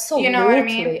 Oh, absolutely. You know what I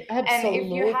mean? Absolutely. And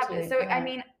if you have, I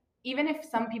mean, even if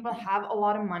some people have a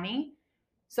lot of money,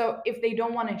 so if they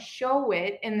don't want to show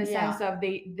it in the sense of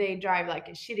they drive like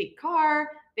a shitty car,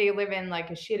 they live in like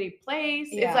a shitty place.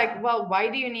 Yeah. It's like, well, why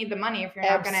do you need the money if you're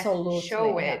not going to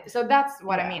show it? So that's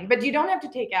what I mean. But you don't have to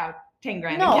take out 10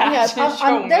 grand in cash to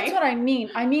show me. That's what I mean.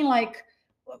 I mean, like,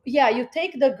 you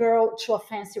take the girl to a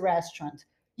fancy restaurant.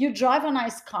 You drive a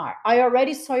nice car. I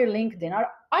already saw your LinkedIn.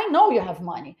 I know you have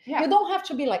money. You don't have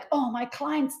to be like, oh, my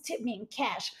clients tip me in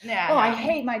cash. I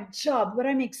hate my job, but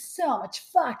I make so much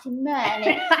fucking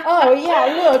money. Oh, yeah,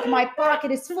 look, my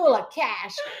pocket is full of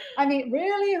cash. I mean,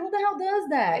 really? Who the hell does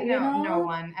that? No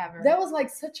one ever. That was like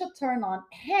such a turn on.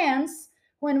 Hence,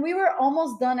 when we were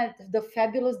almost done at the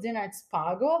fabulous dinner at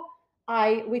Spago,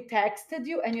 we texted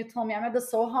you and you told me I'm at the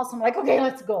Soho House. I'm like, okay,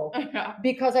 let's go.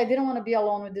 Because I didn't want to be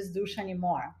alone with this douche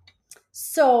anymore.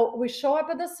 So we show up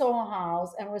at the Soho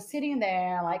House and we're sitting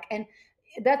there like, and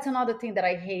that's another thing that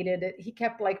I hated. He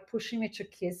kept like pushing me to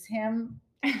kiss him.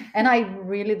 And I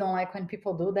really don't like when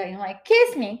people do that. You're like,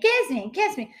 kiss me, kiss me,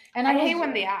 kiss me. And I hate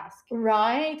when they ask.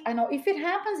 Right. I know. If it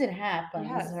happens, it happens.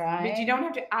 Yes, right. But you don't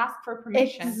have to ask for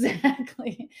permission.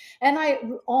 Exactly. And I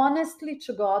honestly,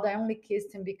 to God, I only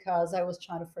kissed him because I was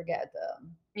trying to forget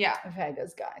the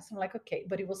Vegas guys. I'm like, okay,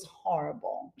 but it was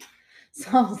horrible. So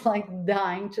I was like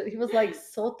dying. He was like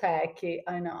so tacky.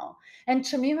 I know. And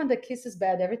to me, when the kiss is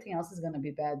bad, everything else is going to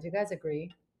be bad. Do you guys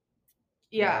agree?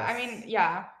 Yeah, yes. I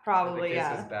mean, probably. If the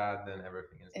kiss is bad, then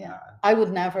everything is bad. I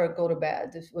would never go to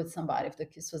bed with somebody if the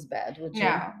kiss was bad. Would you?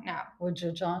 No. Would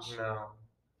you, Josh? No.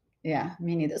 Yeah,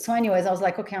 me neither. So anyways, I was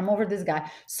like, okay, I'm over this guy.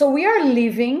 So we are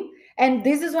leaving. And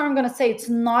this is what I'm going to say. It's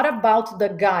not about the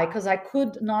guy because I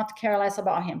could not care less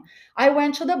about him. I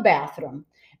went to the bathroom.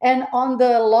 And on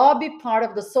the lobby part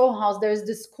of the Soho House, there's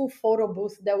this cool photo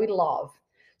booth that we love.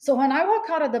 So when I walk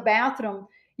out of the bathroom,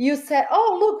 you said,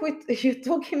 oh, look, you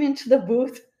took him into the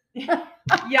booth.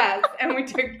 Yes, and we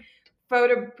took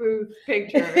photo booth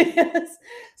pictures. Yes.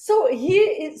 So he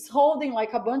is holding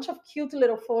like a bunch of cute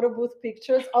little photo booth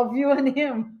pictures of you and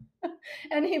him.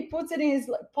 And he puts it in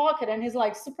his pocket and he's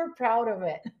like super proud of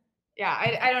it. Yeah,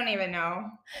 I don't even know.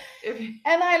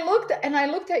 And I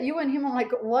looked at you and him. I'm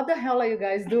like, what the hell are you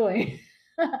guys doing?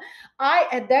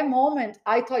 At that moment,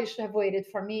 I thought you should have waited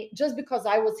for me just because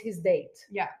I was his date.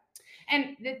 Yeah.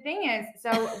 And the thing is,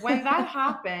 so when that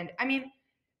happened, I mean,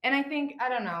 and I think, I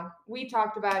don't know, we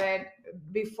talked about it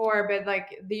before, but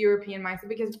like the European mindset,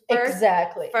 because first,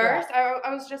 I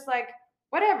was just like,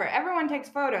 whatever, everyone takes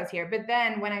photos here. But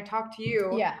then when I talked to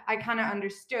you, I kind of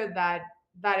understood that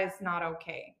is not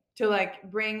okay to like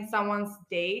bring someone's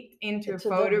date into a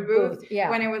photo booth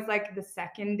when it was like the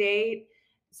second date.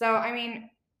 So, I mean,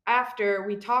 after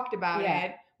we talked about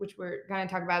it, which we're going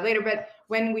to talk about later, but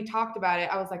when we talked about it,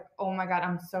 I was like, oh my God,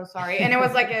 I'm so sorry. And it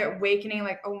was like an awakening,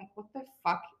 like, oh, what the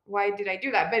fuck? Why did I do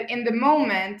that? But in the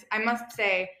moment, I must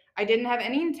say, I didn't have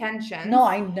any intentions. No,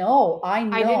 I know. I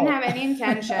didn't have any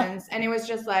intentions. And it was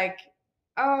just like,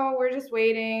 oh, we're just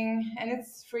waiting and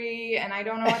it's free. And I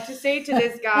don't know what to say to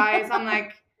this guy. So I'm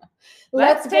like,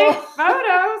 let's take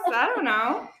photos. I don't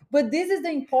know. But this is the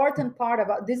important part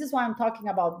about, this is why I'm talking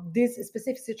about this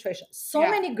specific situation. So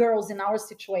many girls in our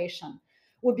situation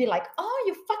would be like, oh,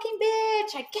 you fucking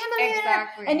bitch, I can't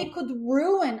believe it. And it could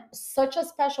ruin such a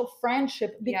special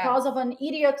friendship because of an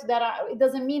idiot that it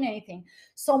doesn't mean anything.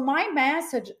 So my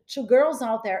message to girls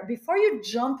out there, before you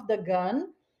jump the gun,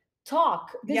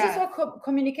 talk. This is what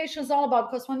communication is all about.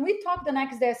 Because when we talked the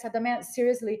next day, I said, man,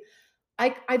 seriously,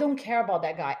 I don't care about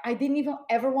that guy. I didn't even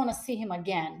ever want to see him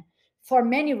again. For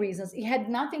many reasons. It had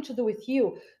nothing to do with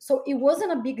you. So it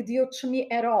wasn't a big deal to me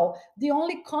at all. The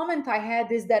only comment I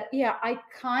had is that, I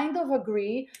kind of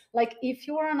agree. Like if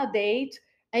you were on a date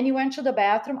and you went to the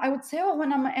bathroom, I would say, oh,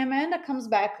 when Amanda comes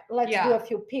back, let's do a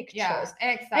few pictures. Yeah,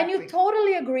 exactly. And you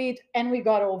totally agreed and we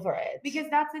got over it. Because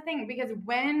that's the thing. Because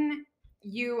when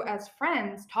you as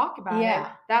friends talk about it,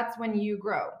 that's when you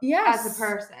grow as a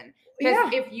person.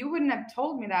 Because if you wouldn't have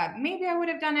told me that, maybe I would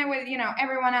have done it with,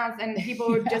 everyone else. And people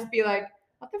would just be like,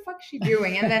 what the fuck is she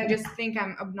doing? And then just think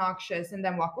I'm obnoxious and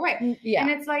then walk away. Yeah. And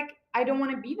it's like, I don't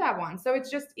want to be that one. So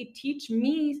it teach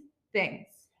me things.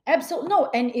 Absolutely.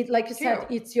 No. And it, like you said,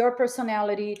 it's your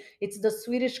personality. It's the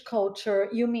Swedish culture.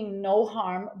 You mean no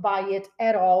harm by it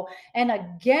at all. And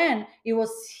again, it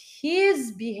was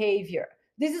his behavior.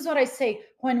 This is what I say.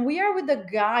 When we are with the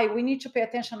guy, we need to pay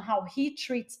attention how he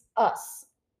treats us.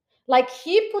 Like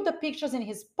he put the pictures in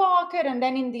his pocket and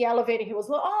then in the elevator, he was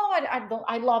like, oh,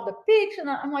 I love the picture. And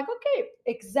I'm like, okay,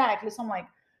 exactly. So I'm like,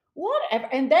 whatever.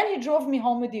 And then he drove me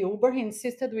home with the Uber. He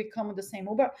insisted we come with the same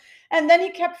Uber. And then he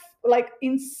kept like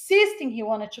insisting he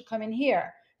wanted to come in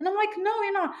here. And I'm like, no,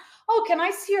 oh, can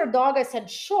I see your dog? I said,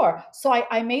 sure. So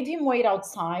I made him wait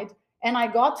outside and I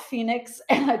got Phoenix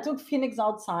and I took Phoenix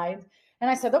outside. And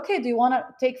I said, okay, do you want to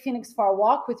take Phoenix for a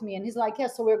walk with me? And he's like, yeah.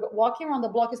 So we're walking around the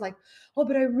block. He's like, oh,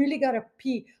 but I really got to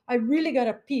pee. I really got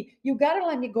to pee. You got to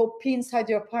let me go pee inside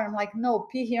your car. I'm like, no,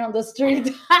 pee here on the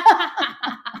street.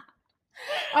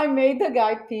 I made the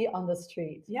guy pee on the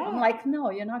street. Yeah. I'm like, no,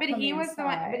 you're not. But he was the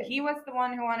one. But he was the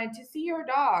one who wanted to see your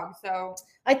dog. So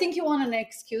I think he wanted an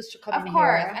excuse to come in of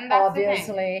course, here, and that's obviously.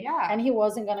 The thing. Yeah. And he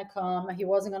wasn't gonna come. He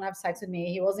wasn't gonna have sex with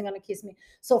me. He wasn't gonna kiss me.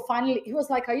 So finally, he was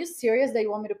like, "Are you serious that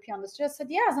you want me to pee on the street?" I said,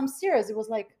 "Yes, I'm serious." It was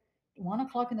like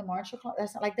 1:00 in the morning.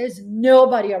 That's like, there's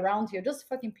nobody around here. Just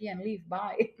fucking pee and leave.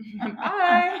 Bye.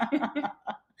 Bye.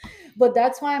 But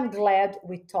that's why I'm glad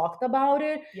we talked about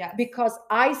it. Yes. Because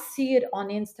I see it on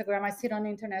Instagram. I see it on the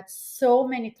internet so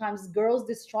many times. Girls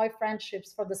destroy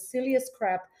friendships for the silliest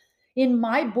crap. In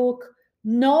my book,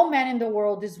 no man in the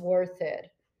world is worth it.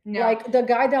 No. Like the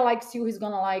guy that likes you, he's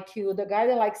gonna like you. The guy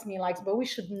that likes me likes, but we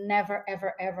should never,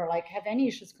 ever, ever like have any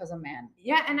issues because of men.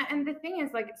 Yeah, and the thing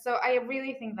is, like, so I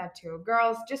really think that too.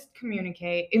 Girls, just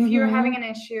communicate. If you're having an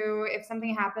issue, if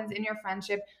something happens in your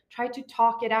friendship, try to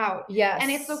talk it out. Yes. And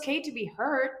it's okay to be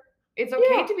hurt. It's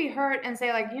okay to be hurt and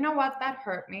say, like, you know what, that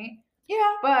hurt me.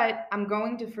 Yeah. But I'm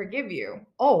going to forgive you.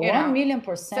 Oh,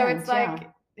 1,000,000%. So it's like,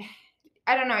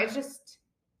 I don't know. It's just.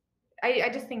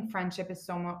 I just think friendship is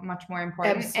so much more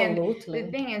important. Absolutely. And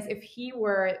the thing is, if he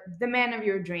were the man of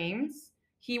your dreams,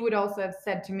 he would also have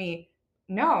said to me,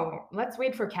 "No, let's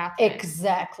wait for Catherine."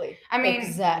 Exactly. I mean,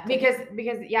 exactly.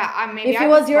 Because yeah, maybe if it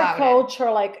was your coach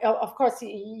or like, of course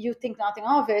you think nothing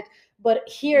of it, but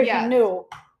here he knew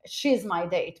she's my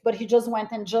date, but he just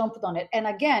went and jumped on it. And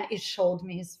again, it showed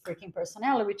me his freaking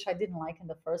personality, which I didn't like in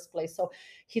the first place. So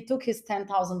he took his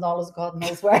 $10,000, God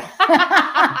knows where.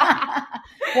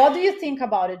 What do you think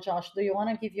about it, Josh? Do you want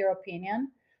to give your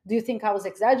opinion? Do you think I was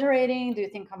exaggerating? Do you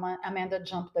think Amanda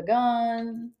jumped the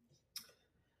gun?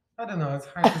 I don't know. It's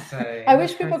hard to say. I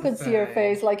wish people could see your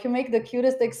face. Like, you make the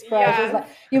cutest expressions. Like,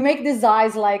 you make these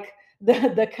eyes like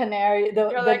the canary, the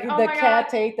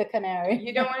cat ate the canary.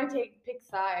 You don't want to pick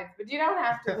sides, but you don't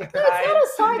have to pick sides.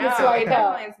 It's not a side. No, it's like it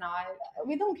definitely is not.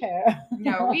 We don't care.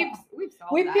 No, we've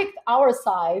solved we picked our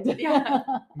side. Yeah.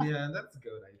 Yeah, that's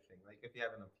good. I think. Like, if you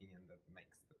have an opinion that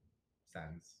makes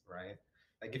sense, right?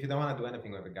 Like, if you don't want to do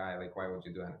anything with a guy, like, why would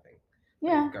you do anything?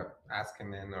 Yeah. Like, go ask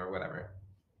him in or whatever.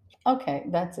 Okay,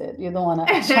 that's it. You don't want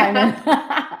to chime in.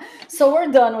 So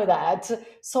we're done with that.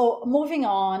 So moving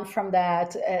on from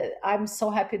that, I'm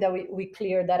so happy that we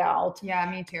cleared that out. Yeah,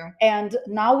 me too. And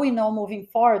now we know moving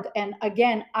forward. And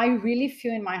again, I really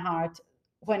feel in my heart,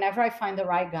 whenever I find the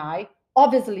right guy,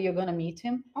 obviously you're going to meet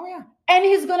him. Oh, yeah. And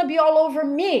he's going to be all over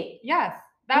me. Yes,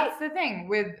 that's the thing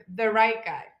with the right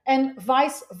guy. And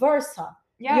vice versa.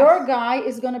 Yes. Your guy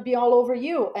is going to be all over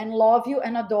you and love you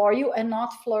and adore you and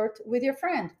not flirt with your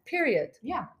friend, period.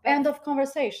 Yeah. End of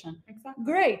conversation. Exactly.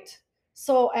 Great.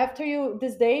 So after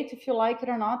this date, if you like it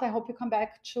or not, I hope you come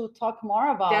back to talk more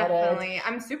about it. Definitely.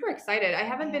 I'm super excited. I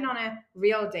haven't been on a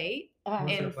real date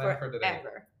in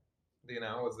forever. Do you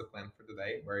know what's the plan for the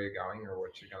date? Where are you going or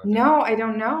what you're going to do? No, I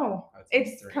don't know.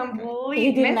 It's complete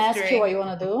He didn't mystery. ask you what you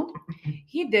want to do?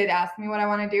 He did ask me what I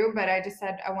want to do, but I just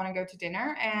said I want to go to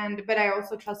dinner. But I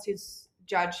also trust his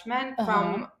judgment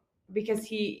because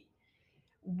we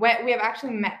have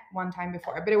actually met one time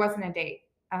before, but it wasn't a date.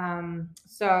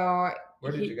 So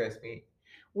where did you guys meet?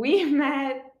 We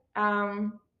met. I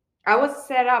was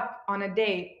set up on a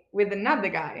date with another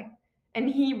guy, and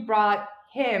he brought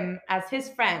him as his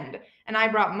friend, and I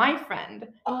brought my friend.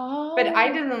 Oh. But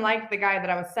I didn't like the guy that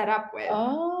I was set up with.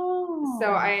 Oh.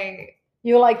 So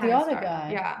You like the other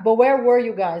guy? Yeah. But where were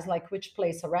you guys? Like, which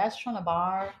place? A restaurant? A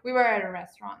bar? We were at a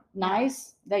restaurant.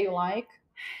 Nice? That you like?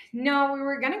 No, we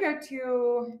were going to go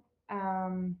to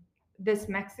this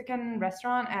Mexican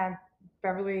restaurant at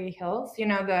Beverly Hills. You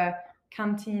know, the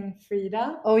Canteen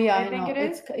Frida. Oh, yeah, I think know. it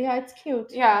is. It's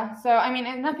cute. Yeah. So, I mean,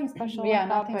 it's nothing special. Yeah,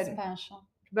 nothing special.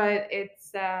 But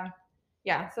it's...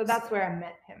 so that's where I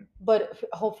met him. But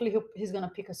hopefully he's going to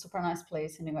pick a super nice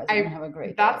place and you guys are going to have a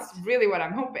great That's date. really what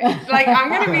I'm hoping. Like, I'm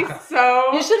going to be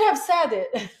so... You should have said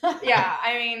it. Yeah,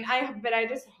 I mean, but I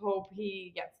just hope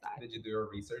he gets that. Did you do your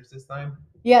research this time?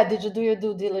 Yeah, did you do your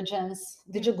due diligence?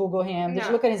 Did you Google him? Did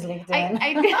you look at his LinkedIn?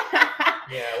 I did.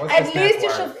 Yeah, what's at least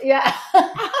you should... Yeah.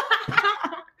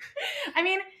 I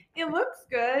mean, it looks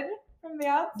good from the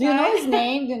outside. Do you know his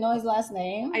name? Do you know his last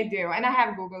name? I do, and I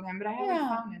have Googled him, but I haven't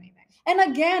found anything. And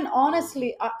again,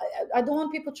 honestly, I don't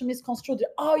want people to misconstrue that,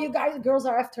 oh, you girls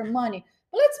are after money.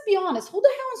 But let's be honest, who the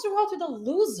hell wants to go out with a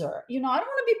loser? You know, I don't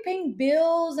want to be paying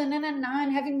bills and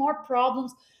having more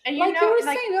problems. And you were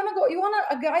saying, you want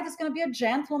a guy that's going to be a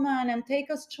gentleman and take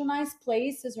us to nice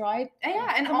places, right?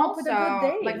 Yeah, and come also, up with a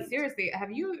good date. Like, seriously,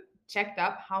 have you checked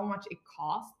up how much it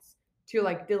costs to,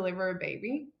 like, deliver a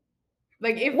baby?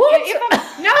 Like, if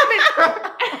I'm, no,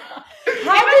 but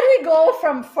How did we go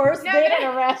from first date at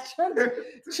a restaurant to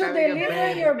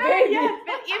delivering your baby? Yes,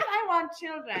 but if I want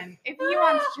children, if he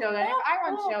wants children, if I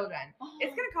want children,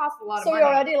 it's gonna cost a lot of money. So you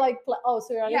already like so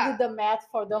you already did the math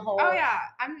for the whole. Oh yeah,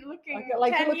 I'm looking. Okay,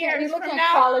 like 10 years you're looking from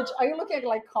at now. college. Are you looking at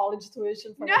like college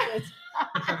tuition for the kids?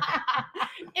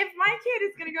 If my kid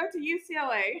is gonna go to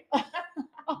UCLA.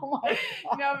 Oh my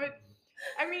God. No, but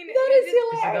I mean, that is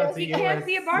hilarious. He can't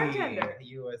be a bartender.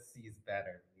 USC is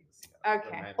better.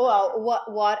 Okay. Well,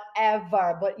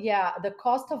 whatever. But yeah, the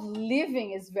cost of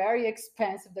living is very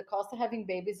expensive. The cost of having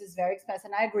babies is very expensive.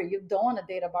 And I agree. You don't want to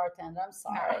date a bartender. I'm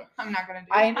sorry. No, I'm not gonna do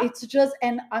that. It's just,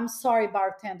 and I'm sorry,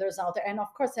 bartenders out there. And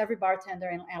of course, every bartender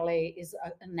in LA is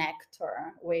an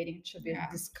actor waiting to be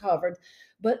discovered.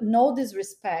 But no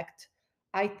disrespect.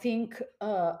 I think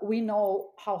we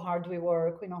know how hard we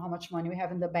work. We know how much money we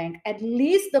have in the bank. At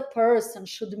least the person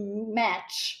should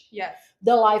match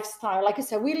the lifestyle. Like I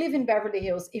said, we live in Beverly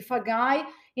Hills. If a guy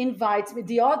invites me,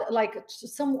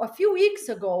 a few weeks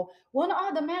ago,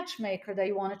 the matchmaker that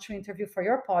you wanted to interview for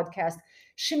your podcast,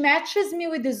 she matches me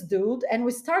with this dude, and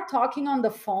we start talking on the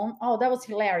phone. Oh, that was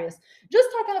hilarious. Just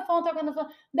talking on the phone.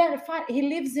 Then he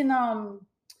lives in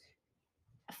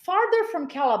farther from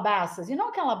Calabasas. You know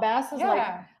Calabasas? Like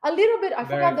a little bit, I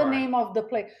forgot the name of the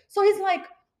place. So he's like,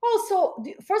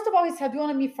 first of all, he said, "Do you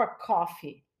want to meet for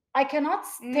coffee?" I cannot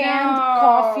stand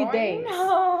coffee dates.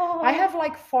 No. I have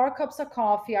like 4 cups of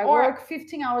coffee. I work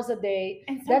 15 hours a day.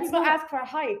 And some people ask for a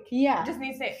hike. Yeah. Just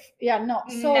need to say. Yeah, no.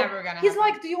 So never gonna he's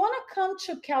happen. like, "Do you want to come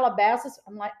to Calabasas?"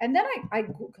 I'm like, and then I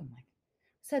Googled, I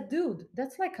said, "Dude,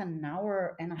 that's like an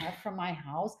hour and a half from my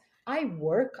house. I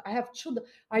work. I have children.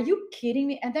 Are you kidding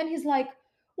me?" And then he's like,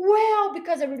 "Well,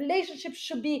 because a relationship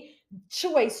should be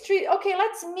two-way street. Okay,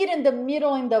 let's meet in the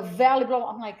middle in the valley." Blah,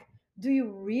 blah. I'm like, do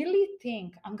you really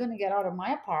think I'm going to get out of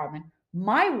my apartment,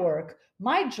 my work,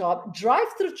 my job, drive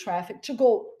through traffic to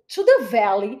go to the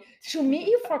valley to meet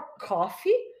you for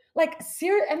coffee? Like,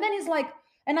 serious? And then he's like,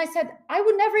 and I said, "I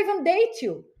would never even date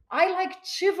you. I like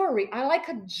chivalry. I like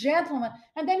a gentleman."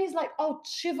 And then he's like, "Oh,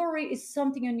 chivalry is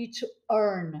something you need to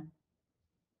earn."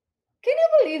 Can you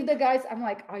believe the guys? I'm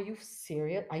like, are you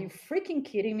serious? Are you freaking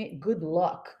kidding me? Good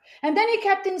luck. And then he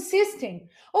kept insisting,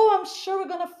 "Oh, I'm sure we're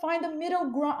going to find a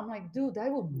middle ground." I'm like, dude, I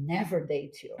will never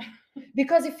date you.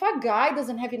 Because if a guy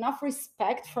doesn't have enough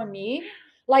respect for me,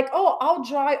 like, "Oh, I'll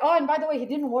drive." Oh, and by the way, he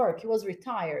didn't work. He was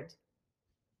retired.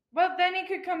 Well, then he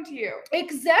could come to you.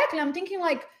 Exactly. I'm thinking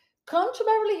like, come to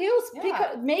Beverly Hills,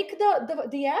 make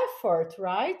the effort,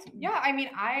 right? Yeah, I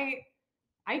mean,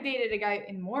 I dated a guy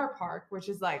in Moore Park, which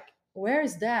is like, where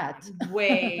is that?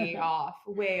 Way off.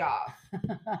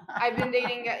 I've been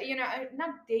dating,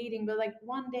 not dating, but like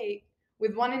one date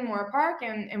with one in Moore Park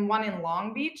and one in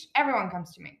Long Beach. Everyone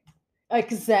comes to me.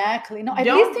 Exactly. No,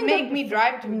 don't make me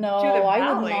drive to the valley.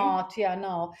 I would not. Yeah,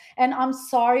 no. And I'm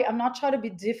sorry, I'm not trying to be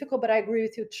difficult, but I agree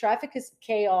with you. Traffic is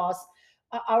chaos.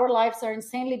 Our lives are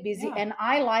insanely busy, and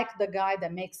I like the guy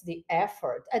that makes the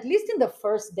effort, at least in the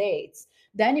first dates.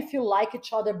 Then if you like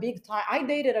each other big time. I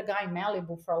dated a guy in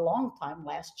Malibu for a long time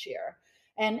last year,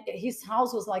 and his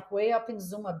house was like way up in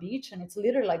Zuma Beach, and it's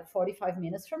literally like 45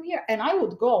 minutes from here, and I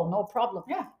would go, no problem.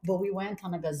 But we went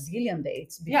on a gazillion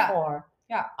dates before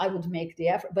I would make the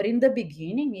effort. But in the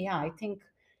beginning, I think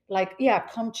like,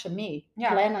 come to me,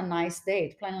 plan a nice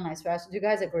date, plan a nice restaurant. Do you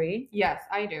guys agree? Yes,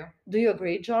 I do. Do you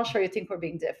agree, Josh, or you think we're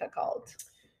being difficult?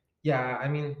 Yeah, I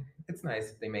mean, it's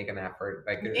nice if they make an effort,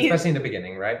 like especially in the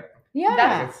beginning, right? Yeah.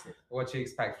 That's what you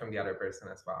expect from the other person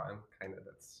as well, and kind of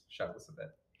that shows a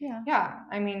bit. Yeah.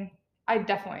 I mean, I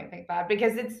definitely think that,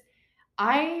 because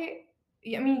I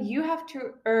mean, you have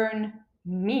to earn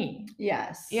me.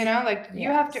 Yes. You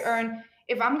have to earn.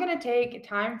 If I'm gonna take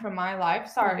time from my life,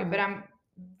 sorry, but I'm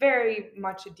very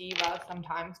much a diva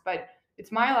sometimes, but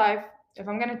it's my life. If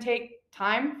I'm gonna take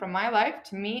time from my life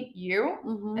to meet you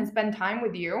and spend time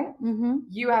with you,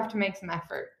 you have to make some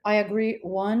effort. I agree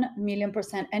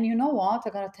 1,000,000%. And you know what? I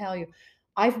gotta tell you,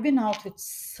 I've been out with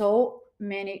so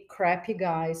many crappy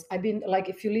guys. I've been like,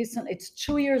 if you listen, it's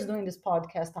 2 years doing this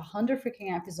podcast, 100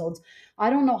 freaking episodes. I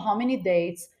don't know how many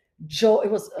dates.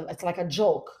 It's like a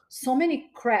joke. So many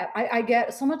crap. I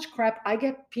get so much crap. I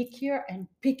get pickier and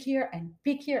pickier and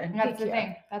pickier and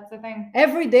pickier. That's the thing.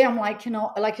 Every day I'm like,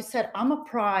 like you said, I'm a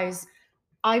prize.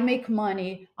 I make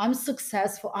money. I'm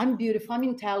successful. I'm beautiful. I'm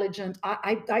intelligent.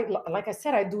 I like I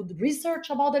said, I do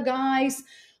research about the guys.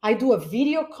 I do a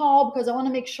video call because I want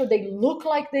to make sure they look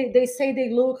like they say they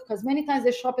look. Because many times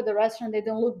they show up at the restaurant, they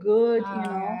don't look good.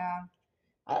 Yeah.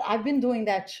 I've been doing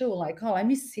that too. Like, oh, let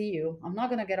me see you. I'm not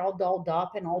gonna get all dolled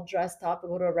up and all dressed up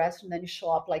and go to a restaurant. Then you show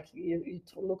up like you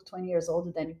look 20 years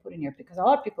older than you put in your, because a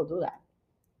lot of people do that.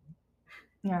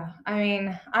 Yeah, I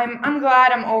mean, I'm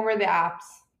glad I'm over the apps.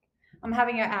 I'm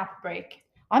having an app break.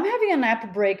 I'm having an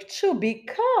app break too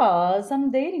because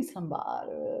I'm dating somebody.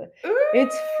 Ooh.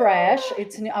 It's fresh.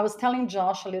 It's new. I was telling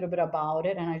Josh a little bit about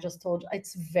it, and I just told you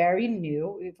it's very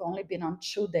new. We've only been on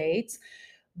 2 dates,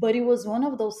 but it was one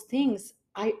of those things.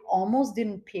 I almost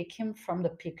didn't pick him from the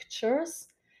pictures,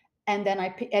 and then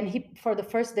he for the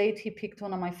first date he picked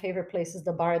one of my favorite places,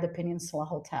 the Bar at the Peninsula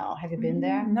Hotel. Have you been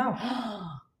there? No.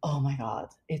 Oh my God,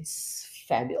 it's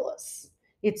fabulous.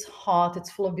 It's hot. It's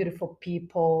full of beautiful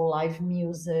people, live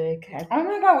music. Oh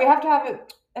my God, we have to have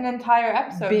an entire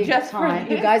episode Big just time.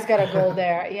 You guys gotta go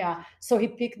there. Yeah. So he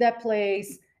picked that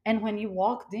place, and when he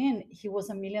walked in, he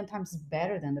was a million times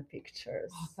better than the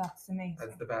pictures. Oh, that's amazing.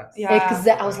 That's the best.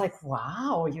 Yeah. I was like,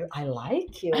 wow, I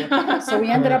like you. So we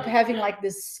ended up having like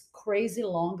this crazy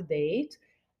long date.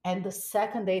 And the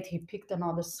second date, he picked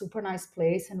another super nice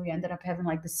place, and we ended up having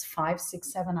like this 5,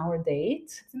 6, 7 hour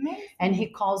date. It's amazing. And he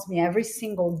calls me every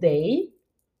single day.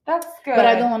 That's good. But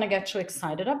I don't want to get too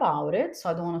excited about it, so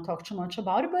I don't want to talk too much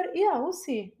about it. But yeah, we'll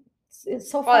see.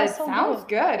 It's so far, it so sounds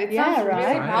good. It sounds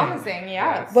really promising.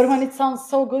 Yes. But when it sounds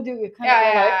so good, you kind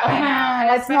of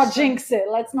like, let's not jinx it.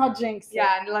 Let's not jinx it.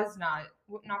 Yeah, let's not.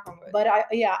 Knock on wood. But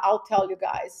I'll tell you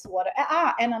guys what.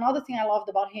 And another thing I loved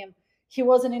about him, he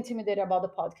wasn't intimidated about the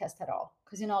podcast at all.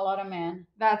 Because, a lot of men.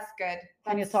 That's good.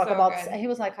 And you talk about, he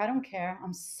was like, I don't care.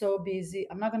 I'm so busy.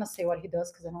 I'm not going to say what he does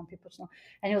because I don't want people to know.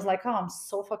 And he was like, oh, I'm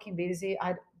so fucking busy.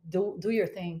 I do your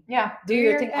thing. Yeah. Do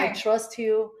your thing. I trust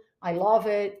you. I love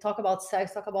it. Talk about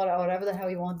sex. Talk about whatever the hell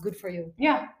you want. Good for you.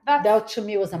 Yeah. That to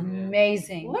me was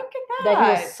amazing. Look at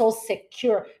that he was so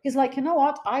secure. He's like, you know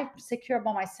what? I'm secure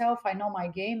about myself. I know my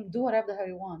game. Do whatever the hell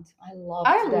you want. I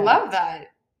love that.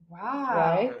 Wow.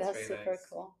 Right? That's super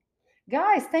cool.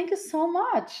 Guys, thank you so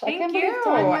much. Thank I can't you. believe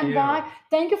time went by.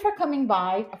 Thank you for coming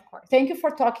by. Of course. Thank you for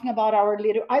talking about our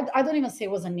little. I don't even say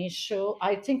it was an issue.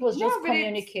 I think it was just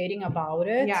communicating about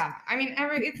it. Yeah. I mean,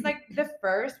 it's like the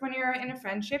first, when you're in a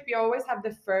friendship, you always have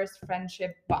the first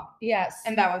friendship bump. Yes.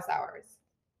 And that was ours.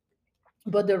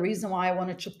 But the reason why I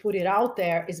wanted to put it out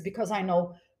there is because I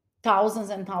know thousands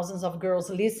and thousands of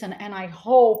girls listen, and I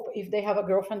hope if they have a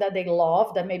girlfriend that they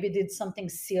love that maybe did something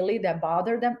silly that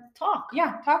bothered them, talk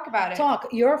about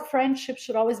it. Your friendship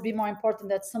should always be more important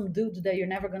than some dude that you're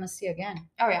never going to see again.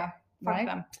 Oh yeah. Right?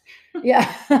 Them.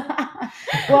 Yeah.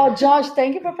 Well, Josh,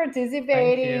 thank you for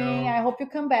participating. I hope you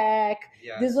come back.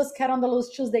 Yes. This was Cat on the Loose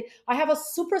Tuesday. I have a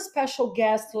super special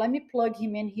guest. Let me plug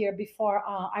him in here before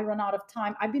I run out of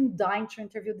time. I've been dying to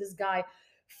interview this guy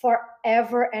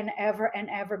forever and ever and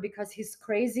ever because he's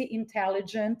crazy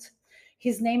intelligent.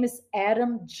 His name is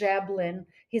Adam Jablin.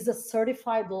 He's a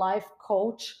certified life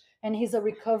coach and he's a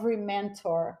recovery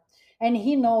mentor. And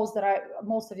he knows that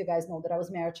most of you guys know that I was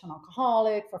married to an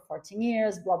alcoholic for 14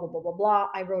 years, blah, blah, blah, blah, blah.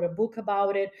 I wrote a book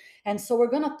about it. And so we're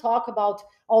going to talk about,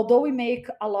 although we make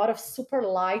a lot of super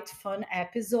light, fun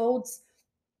episodes,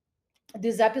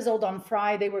 this episode on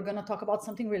Friday, we're going to talk about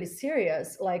something really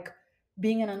serious, like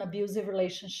being in an abusive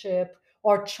relationship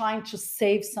or trying to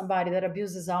save somebody that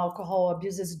abuses alcohol,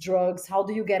 abuses drugs. How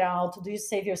do you get out? Do you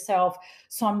save yourself?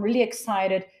 So I'm really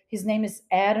excited. His name is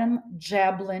Adam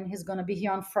Jablin. He's going to be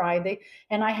here on Friday.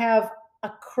 And I have a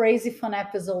crazy fun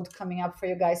episode coming up for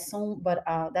you guys soon, but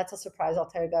that's a surprise. I'll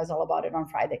tell you guys all about it on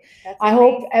Friday. I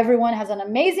hope everyone has an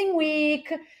amazing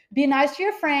week. Be nice to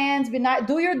your friends.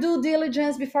 Do your due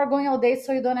diligence before going on dates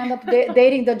so you don't end up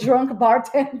dating the drunk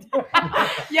bartender.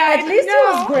 Yeah, at least he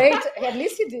was great. At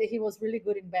least he was really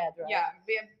good in bed, right? Yeah,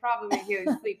 probably he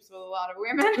sleeps with a lot of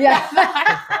women. Yeah.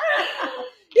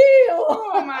 Ew.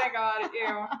 Oh my God,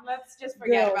 ew. Let's just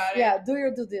forget about it. Yeah, do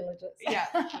your due diligence. Yeah,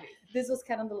 please. This was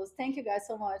Cat on the Loose. Thank you guys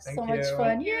so much. Thank so you. much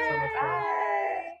fun. Yeah. Bye.